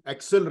I should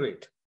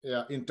accelerate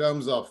in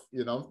terms of,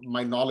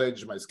 my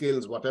knowledge, my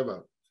skills,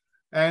 whatever.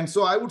 And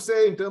so I would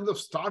say in terms of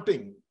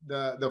starting,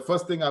 the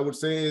first thing I would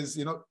say is,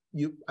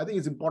 I think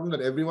it's important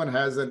that everyone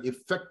has an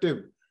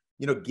effective,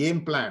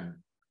 game plan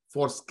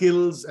for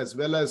skills as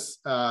well as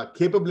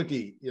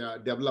capability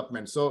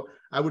development. So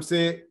I would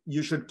say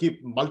you should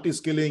keep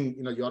multi-skilling,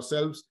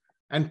 yourselves,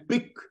 and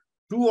pick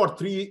 2 or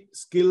 3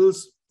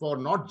 skills for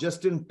not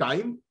just in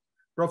time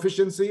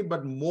proficiency,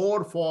 but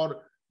more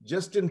for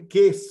just in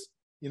case,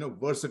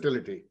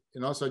 versatility.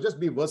 So just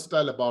be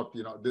versatile about,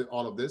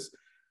 all of this.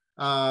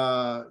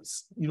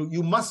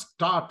 You must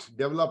start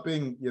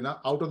developing,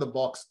 out of the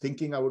box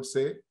thinking, I would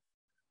say.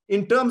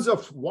 In terms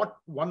of what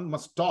one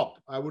must stop,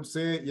 I would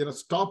say,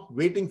 stop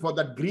waiting for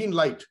that green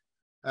light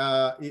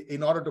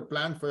in order to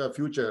plan for your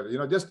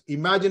future. Just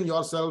imagine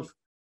yourself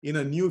in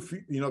a new,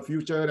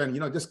 future,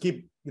 and, just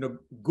keep,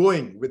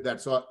 going with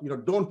that. So,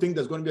 don't think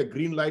there's going to be a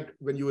green light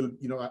when you will,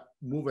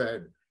 move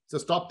ahead. So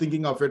stop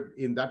thinking of it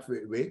in that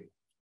way.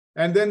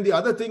 And then the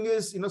other thing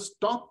is,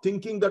 stop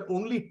thinking that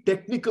only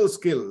technical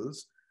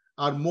skills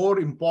are more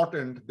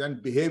important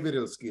than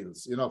behavioral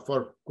skills.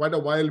 For quite a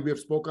while, we have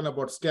spoken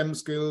about STEM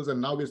skills, and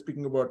now we're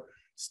speaking about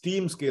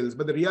STEAM skills.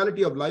 But the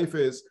reality of life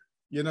is,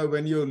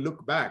 when you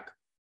look back,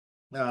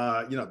 there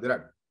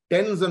are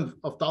tens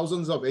of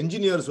thousands of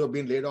engineers who have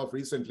been laid off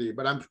recently.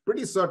 But I'm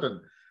pretty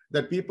certain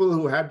that people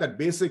who had that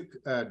basic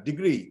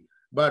degree,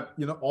 but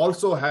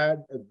also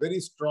had a very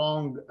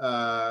strong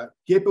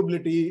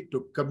capability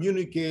to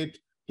communicate,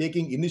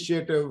 taking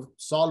initiative,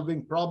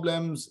 solving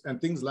problems,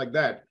 and things like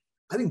that.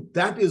 I think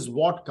that is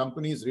what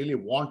companies really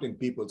want in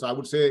people. So I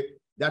would say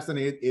that's an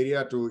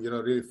area to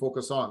really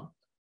focus on.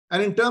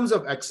 And in terms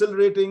of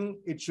accelerating,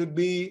 it should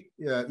be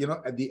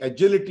the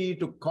agility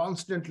to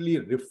constantly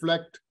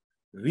reflect,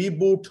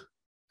 reboot,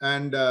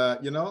 and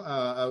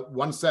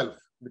oneself,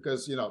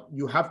 because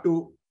you have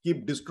to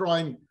keep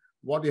destroying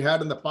what you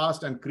had in the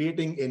past and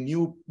creating a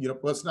new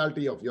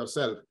personality of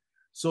yourself.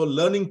 So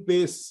learning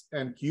pace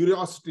and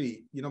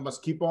curiosity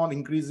must keep on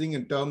increasing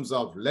in terms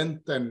of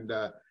length and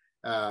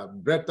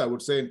breadth, I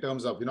would say, in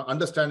terms of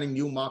understanding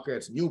new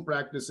markets, new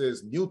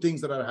practices, new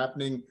things that are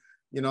happening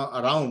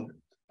around.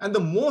 And the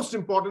most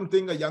important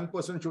thing a young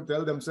person should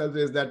tell themselves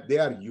is that they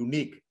are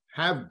unique,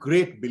 have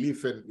great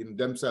belief in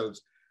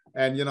themselves.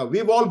 And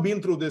we've all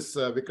been through this,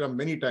 Vikram,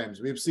 many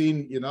times. We've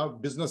seen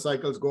business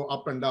cycles go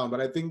up and down, but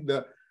I think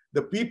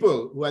the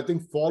people who I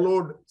think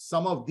followed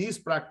some of these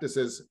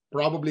practices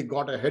probably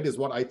got ahead, is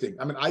what I think.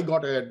 I mean, I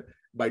got ahead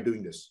by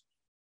doing this.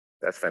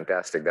 That's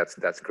fantastic.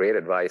 That's great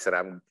advice. And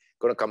I'm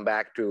going to come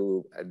back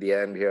to at the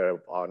end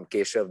here on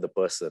Keshav, the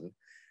person.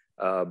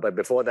 But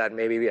before that,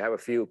 maybe we have a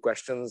few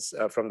questions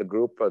from the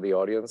group or the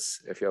audience,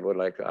 if you would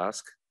like to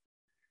ask.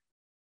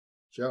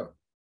 Sure.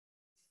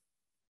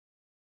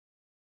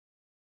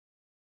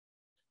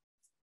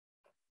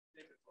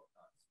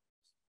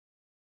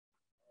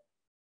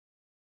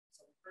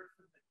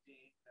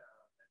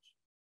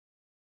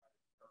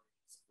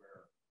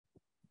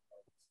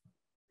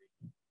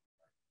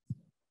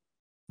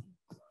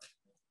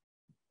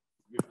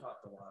 You've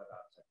talked a lot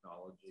about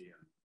technology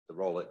and the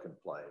role it can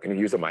play. Can you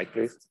use a mic,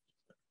 please?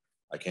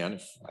 I can,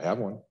 if I have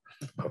one.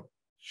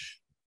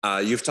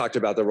 You've talked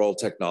about the role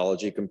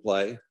technology can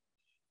play.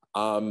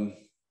 My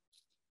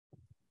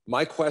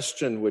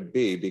question would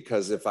be,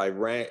 because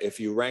if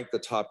you rank the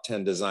top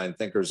 10 design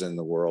thinkers in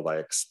the world, I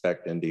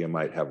expect India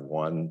might have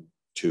 1,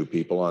 2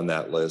 people on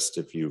that list.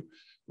 If you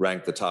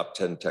rank the top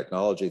 10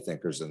 technology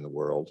thinkers in the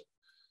world,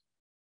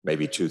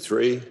 maybe 2,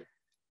 3.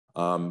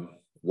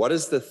 What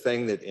is the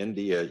thing that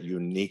India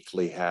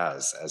uniquely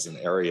has as an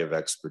area of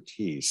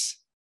expertise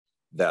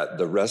that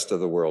the rest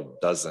of the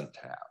world doesn't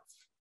have,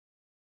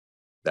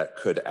 that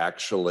could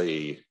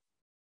actually,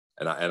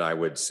 and I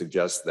would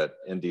suggest that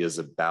India is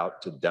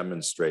about to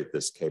demonstrate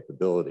this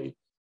capability.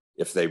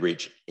 If they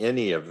reach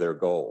any of their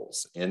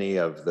goals, any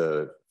of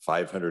the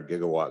 500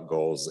 gigawatt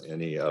goals,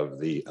 any of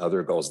the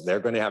other goals, they're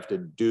going to have to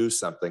do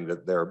something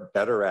that they're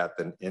better at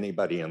than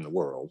anybody in the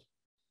world.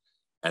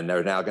 And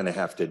they're now going to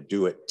have to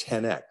do it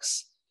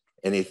 10x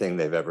anything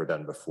they've ever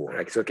done before.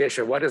 Right. So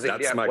Keshav, what is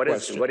That's India?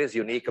 What is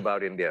unique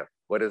about India?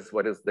 What is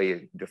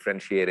the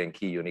differentiating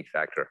key unique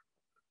factor?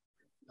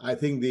 I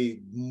think the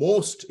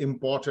most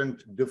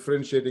important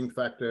differentiating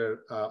factor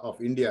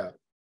of India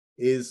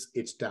is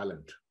its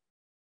talent.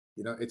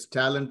 Its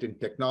talent in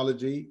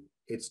technology,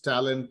 its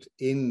talent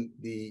in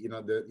the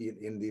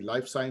in the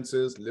life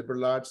sciences,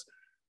 liberal arts,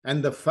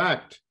 and the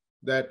fact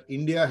that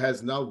India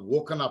has now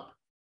woken up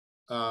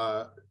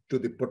to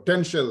the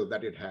potential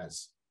that it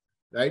has.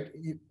 Right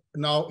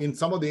now, in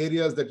some of the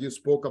areas that you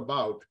spoke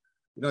about,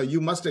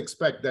 you must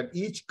expect that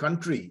each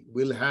country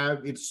will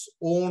have its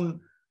own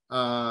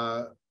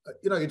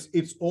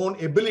its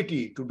own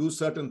ability to do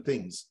certain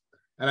things.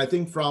 And I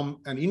think from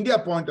an India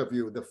point of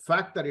view, the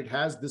fact that it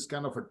has this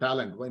kind of a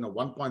talent,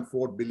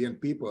 1.4 billion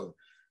people,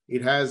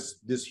 it has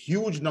this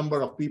huge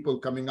number of people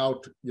coming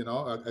out,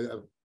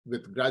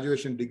 with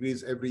graduation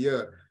degrees every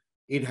year.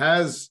 It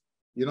has,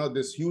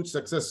 this huge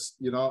success,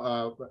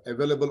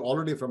 available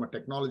already from a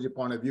technology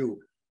point of view,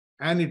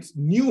 and its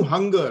new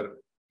hunger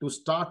to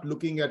start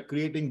looking at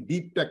creating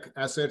deep tech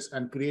assets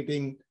and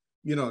creating,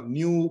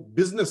 new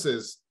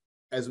businesses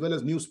as well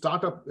as new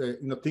startup,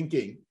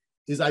 thinking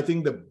is, I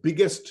think, the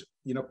biggest,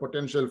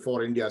 potential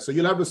for India. So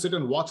you'll have to sit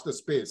and watch the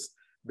space,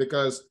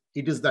 because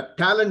it is that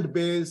talent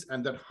base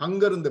and that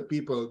hunger in the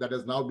people that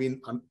has now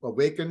been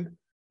awakened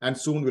and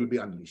soon will be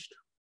unleashed.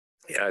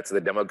 Yeah, it's the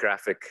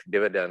demographic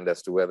dividend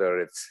as to whether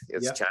it's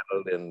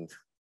channeled in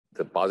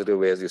the positive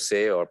way, as you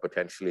say, or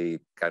potentially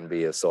can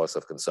be a source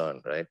of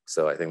concern, right?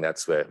 So I think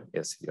that's where,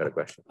 yes, you got a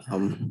question.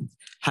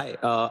 Hi,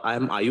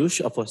 I'm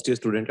Ayush, a first-year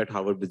student at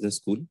Harvard Business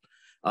School.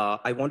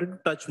 I wanted to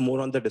touch more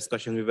on the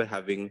discussion we were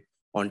having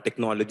on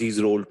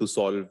technology's role to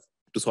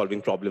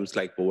solving problems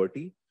like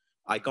poverty.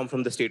 I come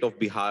from the state of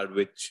Bihar,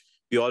 which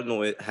we all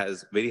know it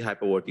has very high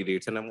poverty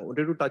rates. And I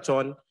wanted to touch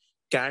on,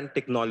 can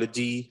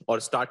technology or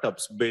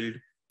startups build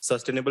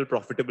sustainable,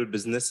 profitable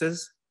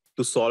businesses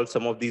to solve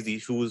some of these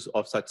issues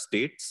of such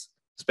states,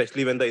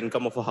 especially when the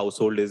income of a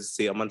household is,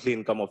 say, a monthly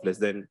income of less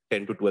than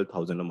 10 to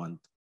 12,000 a month?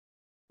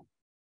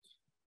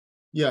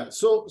 Yeah,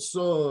 so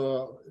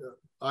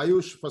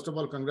Ayush, first of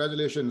all,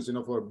 congratulations,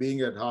 for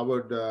being at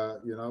Harvard,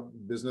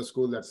 Business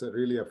School. That's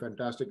really a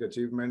fantastic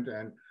achievement.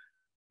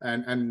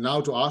 And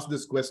now to ask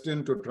this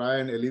question to try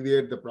and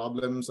alleviate the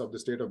problems of the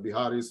state of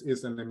Bihar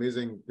is an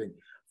amazing thing.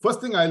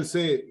 First thing I'll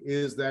say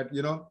is that,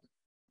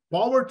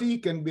 poverty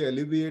can be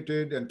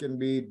alleviated and can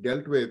be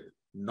dealt with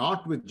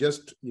not with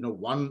just,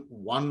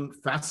 one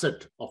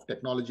facet of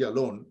technology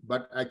alone,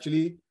 but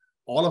actually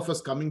all of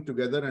us coming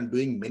together and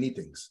doing many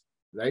things.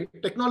 Right?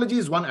 Technology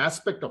is one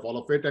aspect of all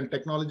of it, and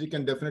technology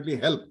can definitely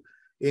help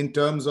in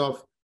terms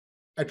of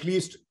at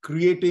least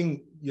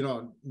creating,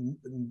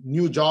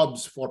 new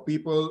jobs for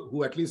people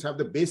who at least have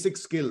the basic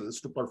skills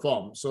to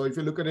perform. So if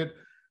you look at it,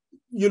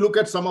 you look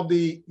at some of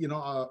the,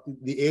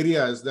 the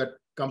areas that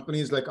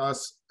companies like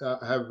us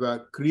have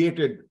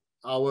created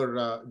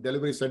our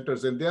delivery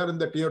centers, and they are in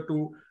the tier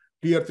 2,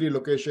 tier 3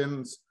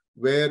 locations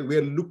where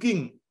we're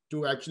looking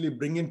to actually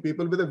bring in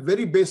people with a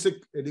very basic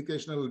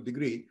educational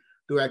degree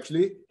to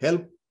actually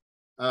help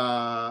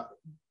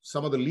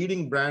some of the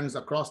leading brands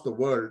across the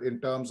world in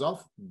terms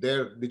of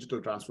their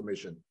digital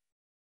transformation.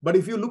 But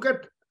if you look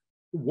at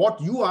what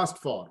you asked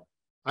for,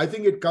 I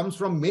think it comes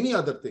from many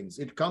other things.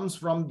 It comes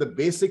from the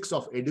basics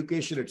of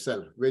education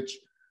itself, which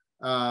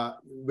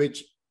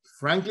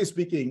frankly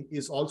speaking,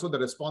 is also the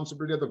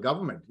responsibility of the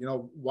government.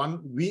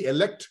 We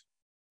elect,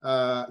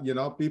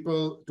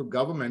 people to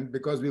government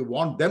because we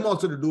want them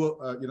also to do,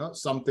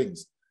 some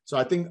things. So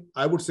I think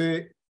I would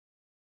say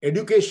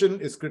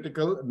education is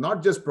critical,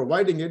 not just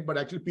providing it, but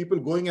actually people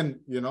going and,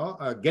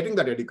 getting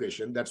that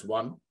education. That's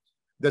one.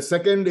 The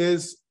second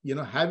is,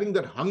 having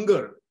that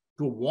hunger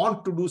to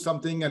want to do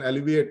something and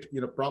alleviate,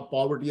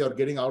 poverty or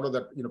getting out of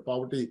that,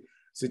 poverty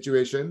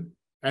situation.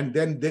 And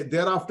then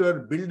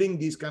thereafter, building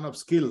these kind of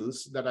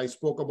skills that I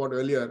spoke about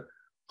earlier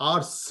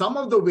are some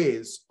of the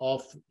ways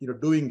of,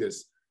 doing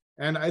this.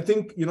 And I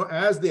think,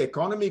 as the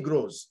economy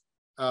grows,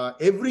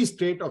 every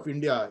state of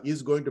India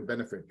is going to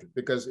benefit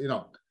because,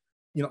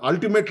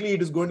 ultimately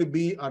it is going to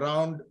be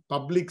around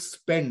public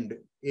spend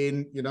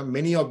in,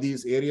 many of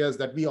these areas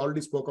that we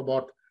already spoke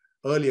about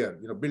earlier,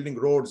 building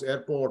roads,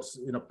 airports,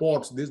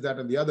 ports, this, that,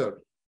 and the other,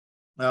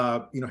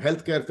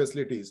 healthcare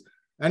facilities.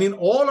 And in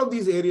all of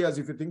these areas,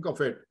 if you think of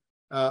it,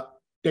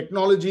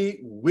 technology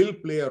will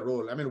play a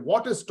role. I mean,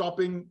 what is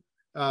stopping,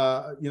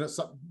 a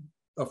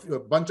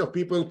bunch of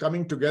people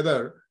coming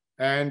together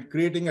and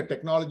creating a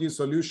technology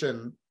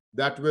solution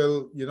that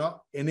will,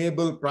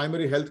 enable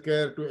primary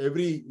healthcare to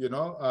every,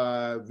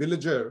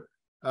 villager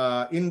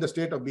in the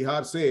state of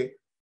Bihar, say,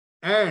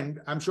 and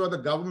I'm sure the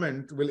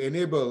government will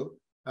enable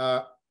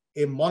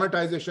a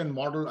monetization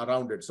model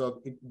around it.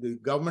 So the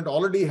government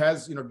already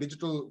has,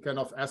 digital kind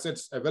of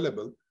assets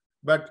available,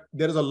 but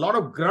there is a lot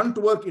of grunt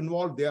work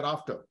involved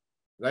thereafter,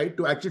 right,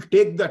 to actually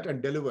take that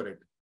and deliver it.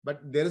 But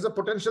there is a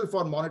potential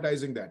for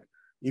monetizing that.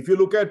 If you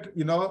look at,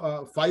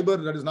 fiber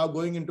that is now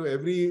going into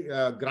every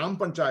gram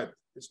panchayat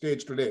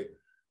stage today,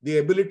 the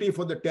ability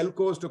for the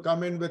telcos to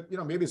come in with,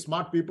 maybe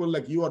smart people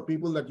like you or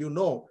people that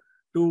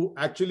to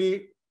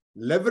actually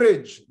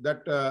leverage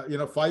that,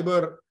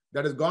 fiber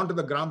that has gone to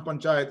the gram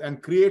panchayat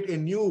and create a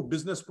new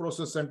business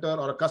process center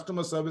or a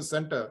customer service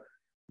center,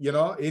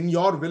 in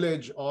your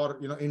village or,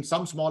 in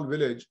some small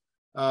village,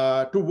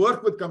 to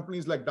work with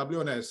companies like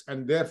WNS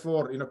and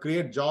therefore,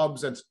 create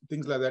jobs and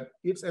things like that.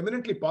 It's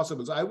eminently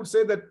possible. So I would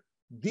say that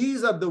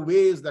these are the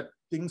ways that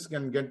things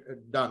can get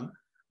done.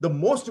 The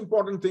most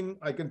important thing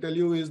I can tell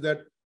you is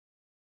that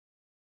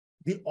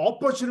the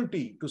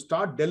opportunity to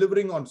start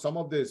delivering on some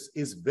of this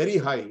is very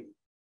high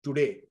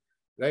today,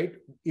 right?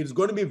 It's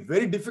going to be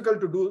very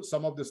difficult to do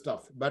some of this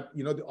stuff, but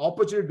the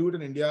opportunity to do it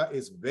in India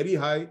is very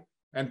high.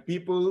 and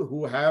people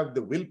who have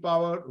the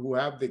willpower, who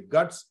have the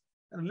guts,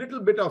 and a little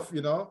bit of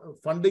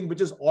funding,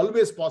 which is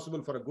always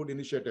possible for a good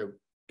initiative,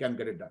 can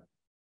get it done.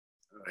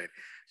 All right.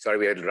 Sorry,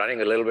 we are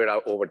running a little bit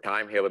over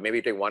time here, but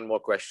maybe take one more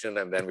question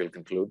and then we'll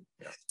conclude.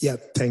 Yeah,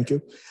 thank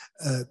you.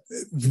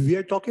 We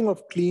are talking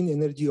of clean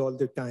energy all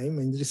the time,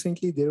 and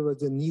recently there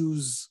was a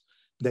news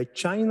that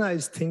China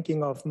is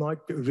thinking of not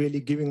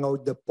really giving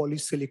out the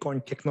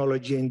polysilicon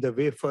technology and the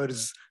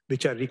wafers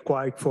which are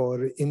required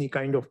for any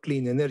kind of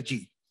clean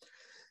energy.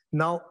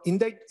 Now, in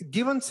that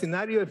given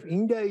scenario, if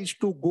India is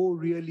to go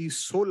really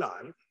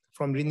solar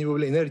from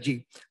renewable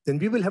energy, then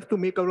we will have to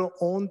make our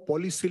own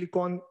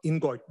polysilicon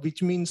ingot,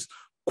 which means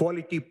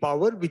quality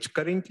power, which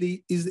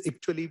currently is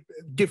actually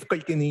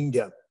difficult in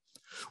India.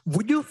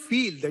 Would you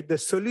feel that the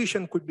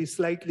solution could be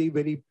slightly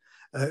very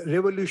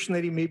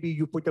revolutionary? Maybe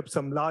you put up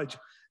some large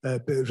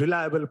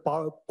reliable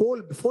power,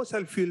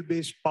 fossil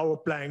fuel-based power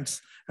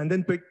plants, and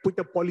then put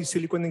a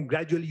polysilicon and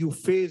gradually you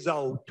phase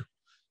out.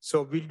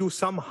 So we'll do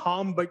some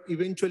harm, but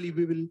eventually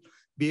we will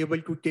be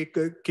able to take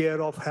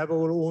care of, have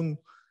our own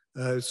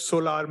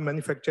solar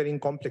manufacturing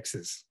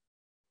complexes.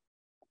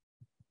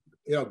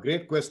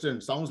 Great question.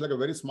 Sounds like a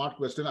very smart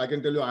question. I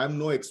can tell you I'm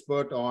no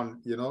expert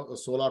on,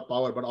 solar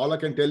power, but all I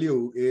can tell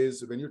you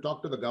is when you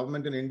talk to the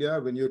government in India,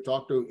 when you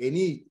talk to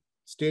any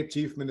state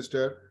chief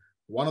minister,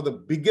 one of the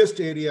biggest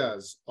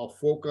areas of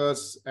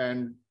focus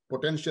and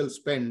potential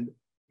spend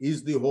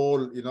is the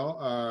whole,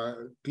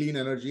 clean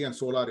energy and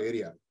solar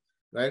area,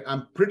 right?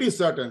 I'm pretty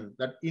certain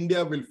that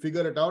India will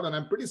figure it out. And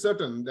I'm pretty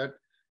certain that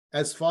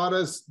as far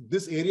as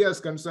this area is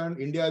concerned,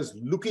 India is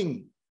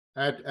looking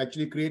at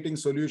actually creating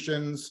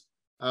solutions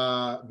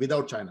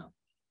without China.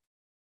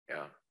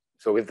 Yeah.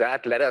 So with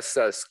that,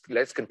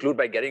 let's conclude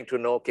by getting to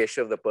know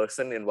Keshav, the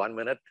person, in 1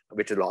 minute,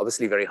 which is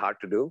obviously very hard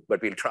to do, but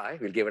we'll try.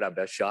 We'll give it our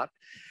best shot.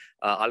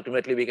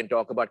 Ultimately, we can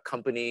talk about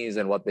companies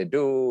and what they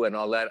do and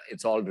all that.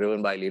 It's all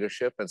driven by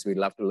leadership. And so we'd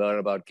love to learn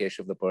about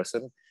Keshav, the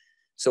person.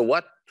 So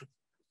what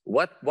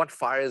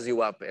fires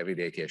you up every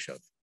day, Keshav?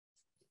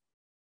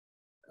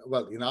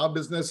 Well, in our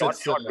business,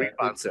 it's short, brief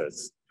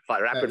answers,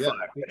 rapid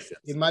fire questions.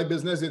 In my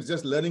business, it's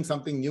just learning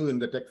something new in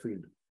the tech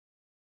field.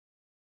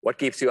 What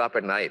keeps you up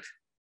at night?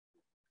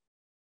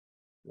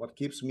 What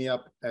keeps me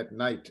up at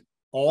night?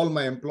 All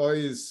my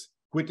employees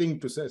quitting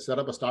to set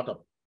up a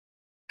startup.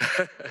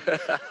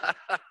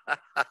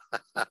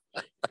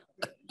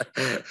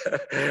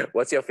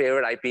 What's your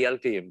favorite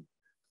IPL team?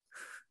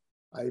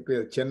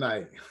 IPL,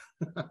 Chennai.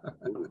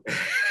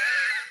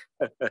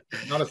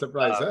 Not a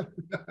surprise,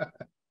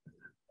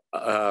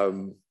 huh?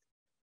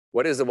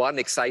 What is the one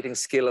exciting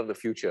skill of the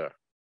future?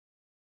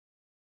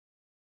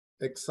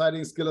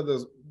 Exciting skill of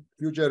the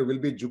future will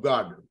be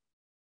Jugaad.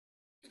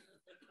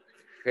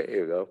 Here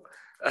you go.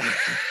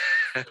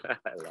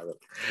 I love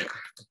it.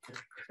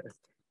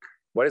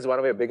 What is one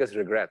of your biggest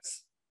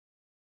regrets?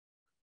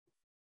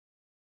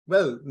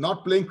 Well,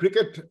 not playing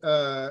cricket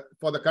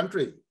for the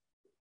country.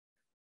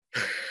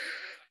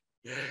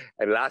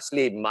 And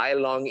lastly, mile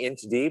long,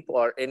 inch deep,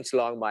 or inch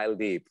long, mile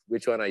deep?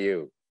 Which one are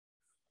you?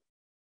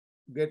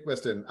 Great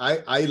question.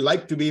 I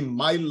like to be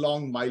mile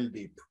long, mile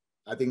deep.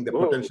 I think the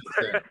potential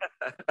is there.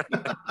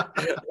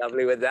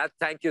 Lovely. With that,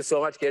 thank you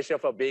so much, Keshav,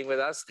 for being with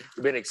us.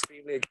 You've been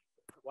extremely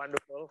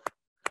wonderful.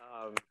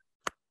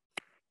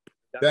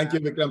 Thank you,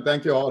 Vikram.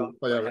 Thank you all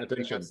for your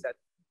attention.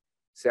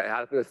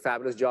 A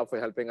fabulous job for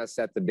helping us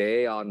set the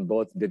day on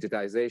both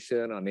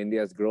digitization, on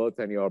India's growth,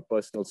 and your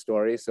personal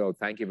story. So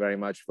thank you very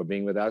much for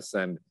being with us,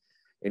 and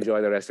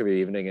enjoy the rest of your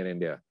evening in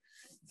India.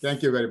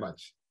 Thank you very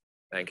much.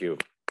 Thank you.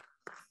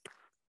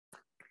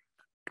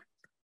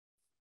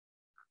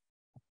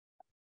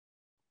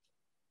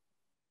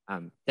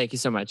 Thank you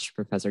so much,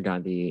 Professor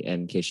Gandhi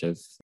and Keshav.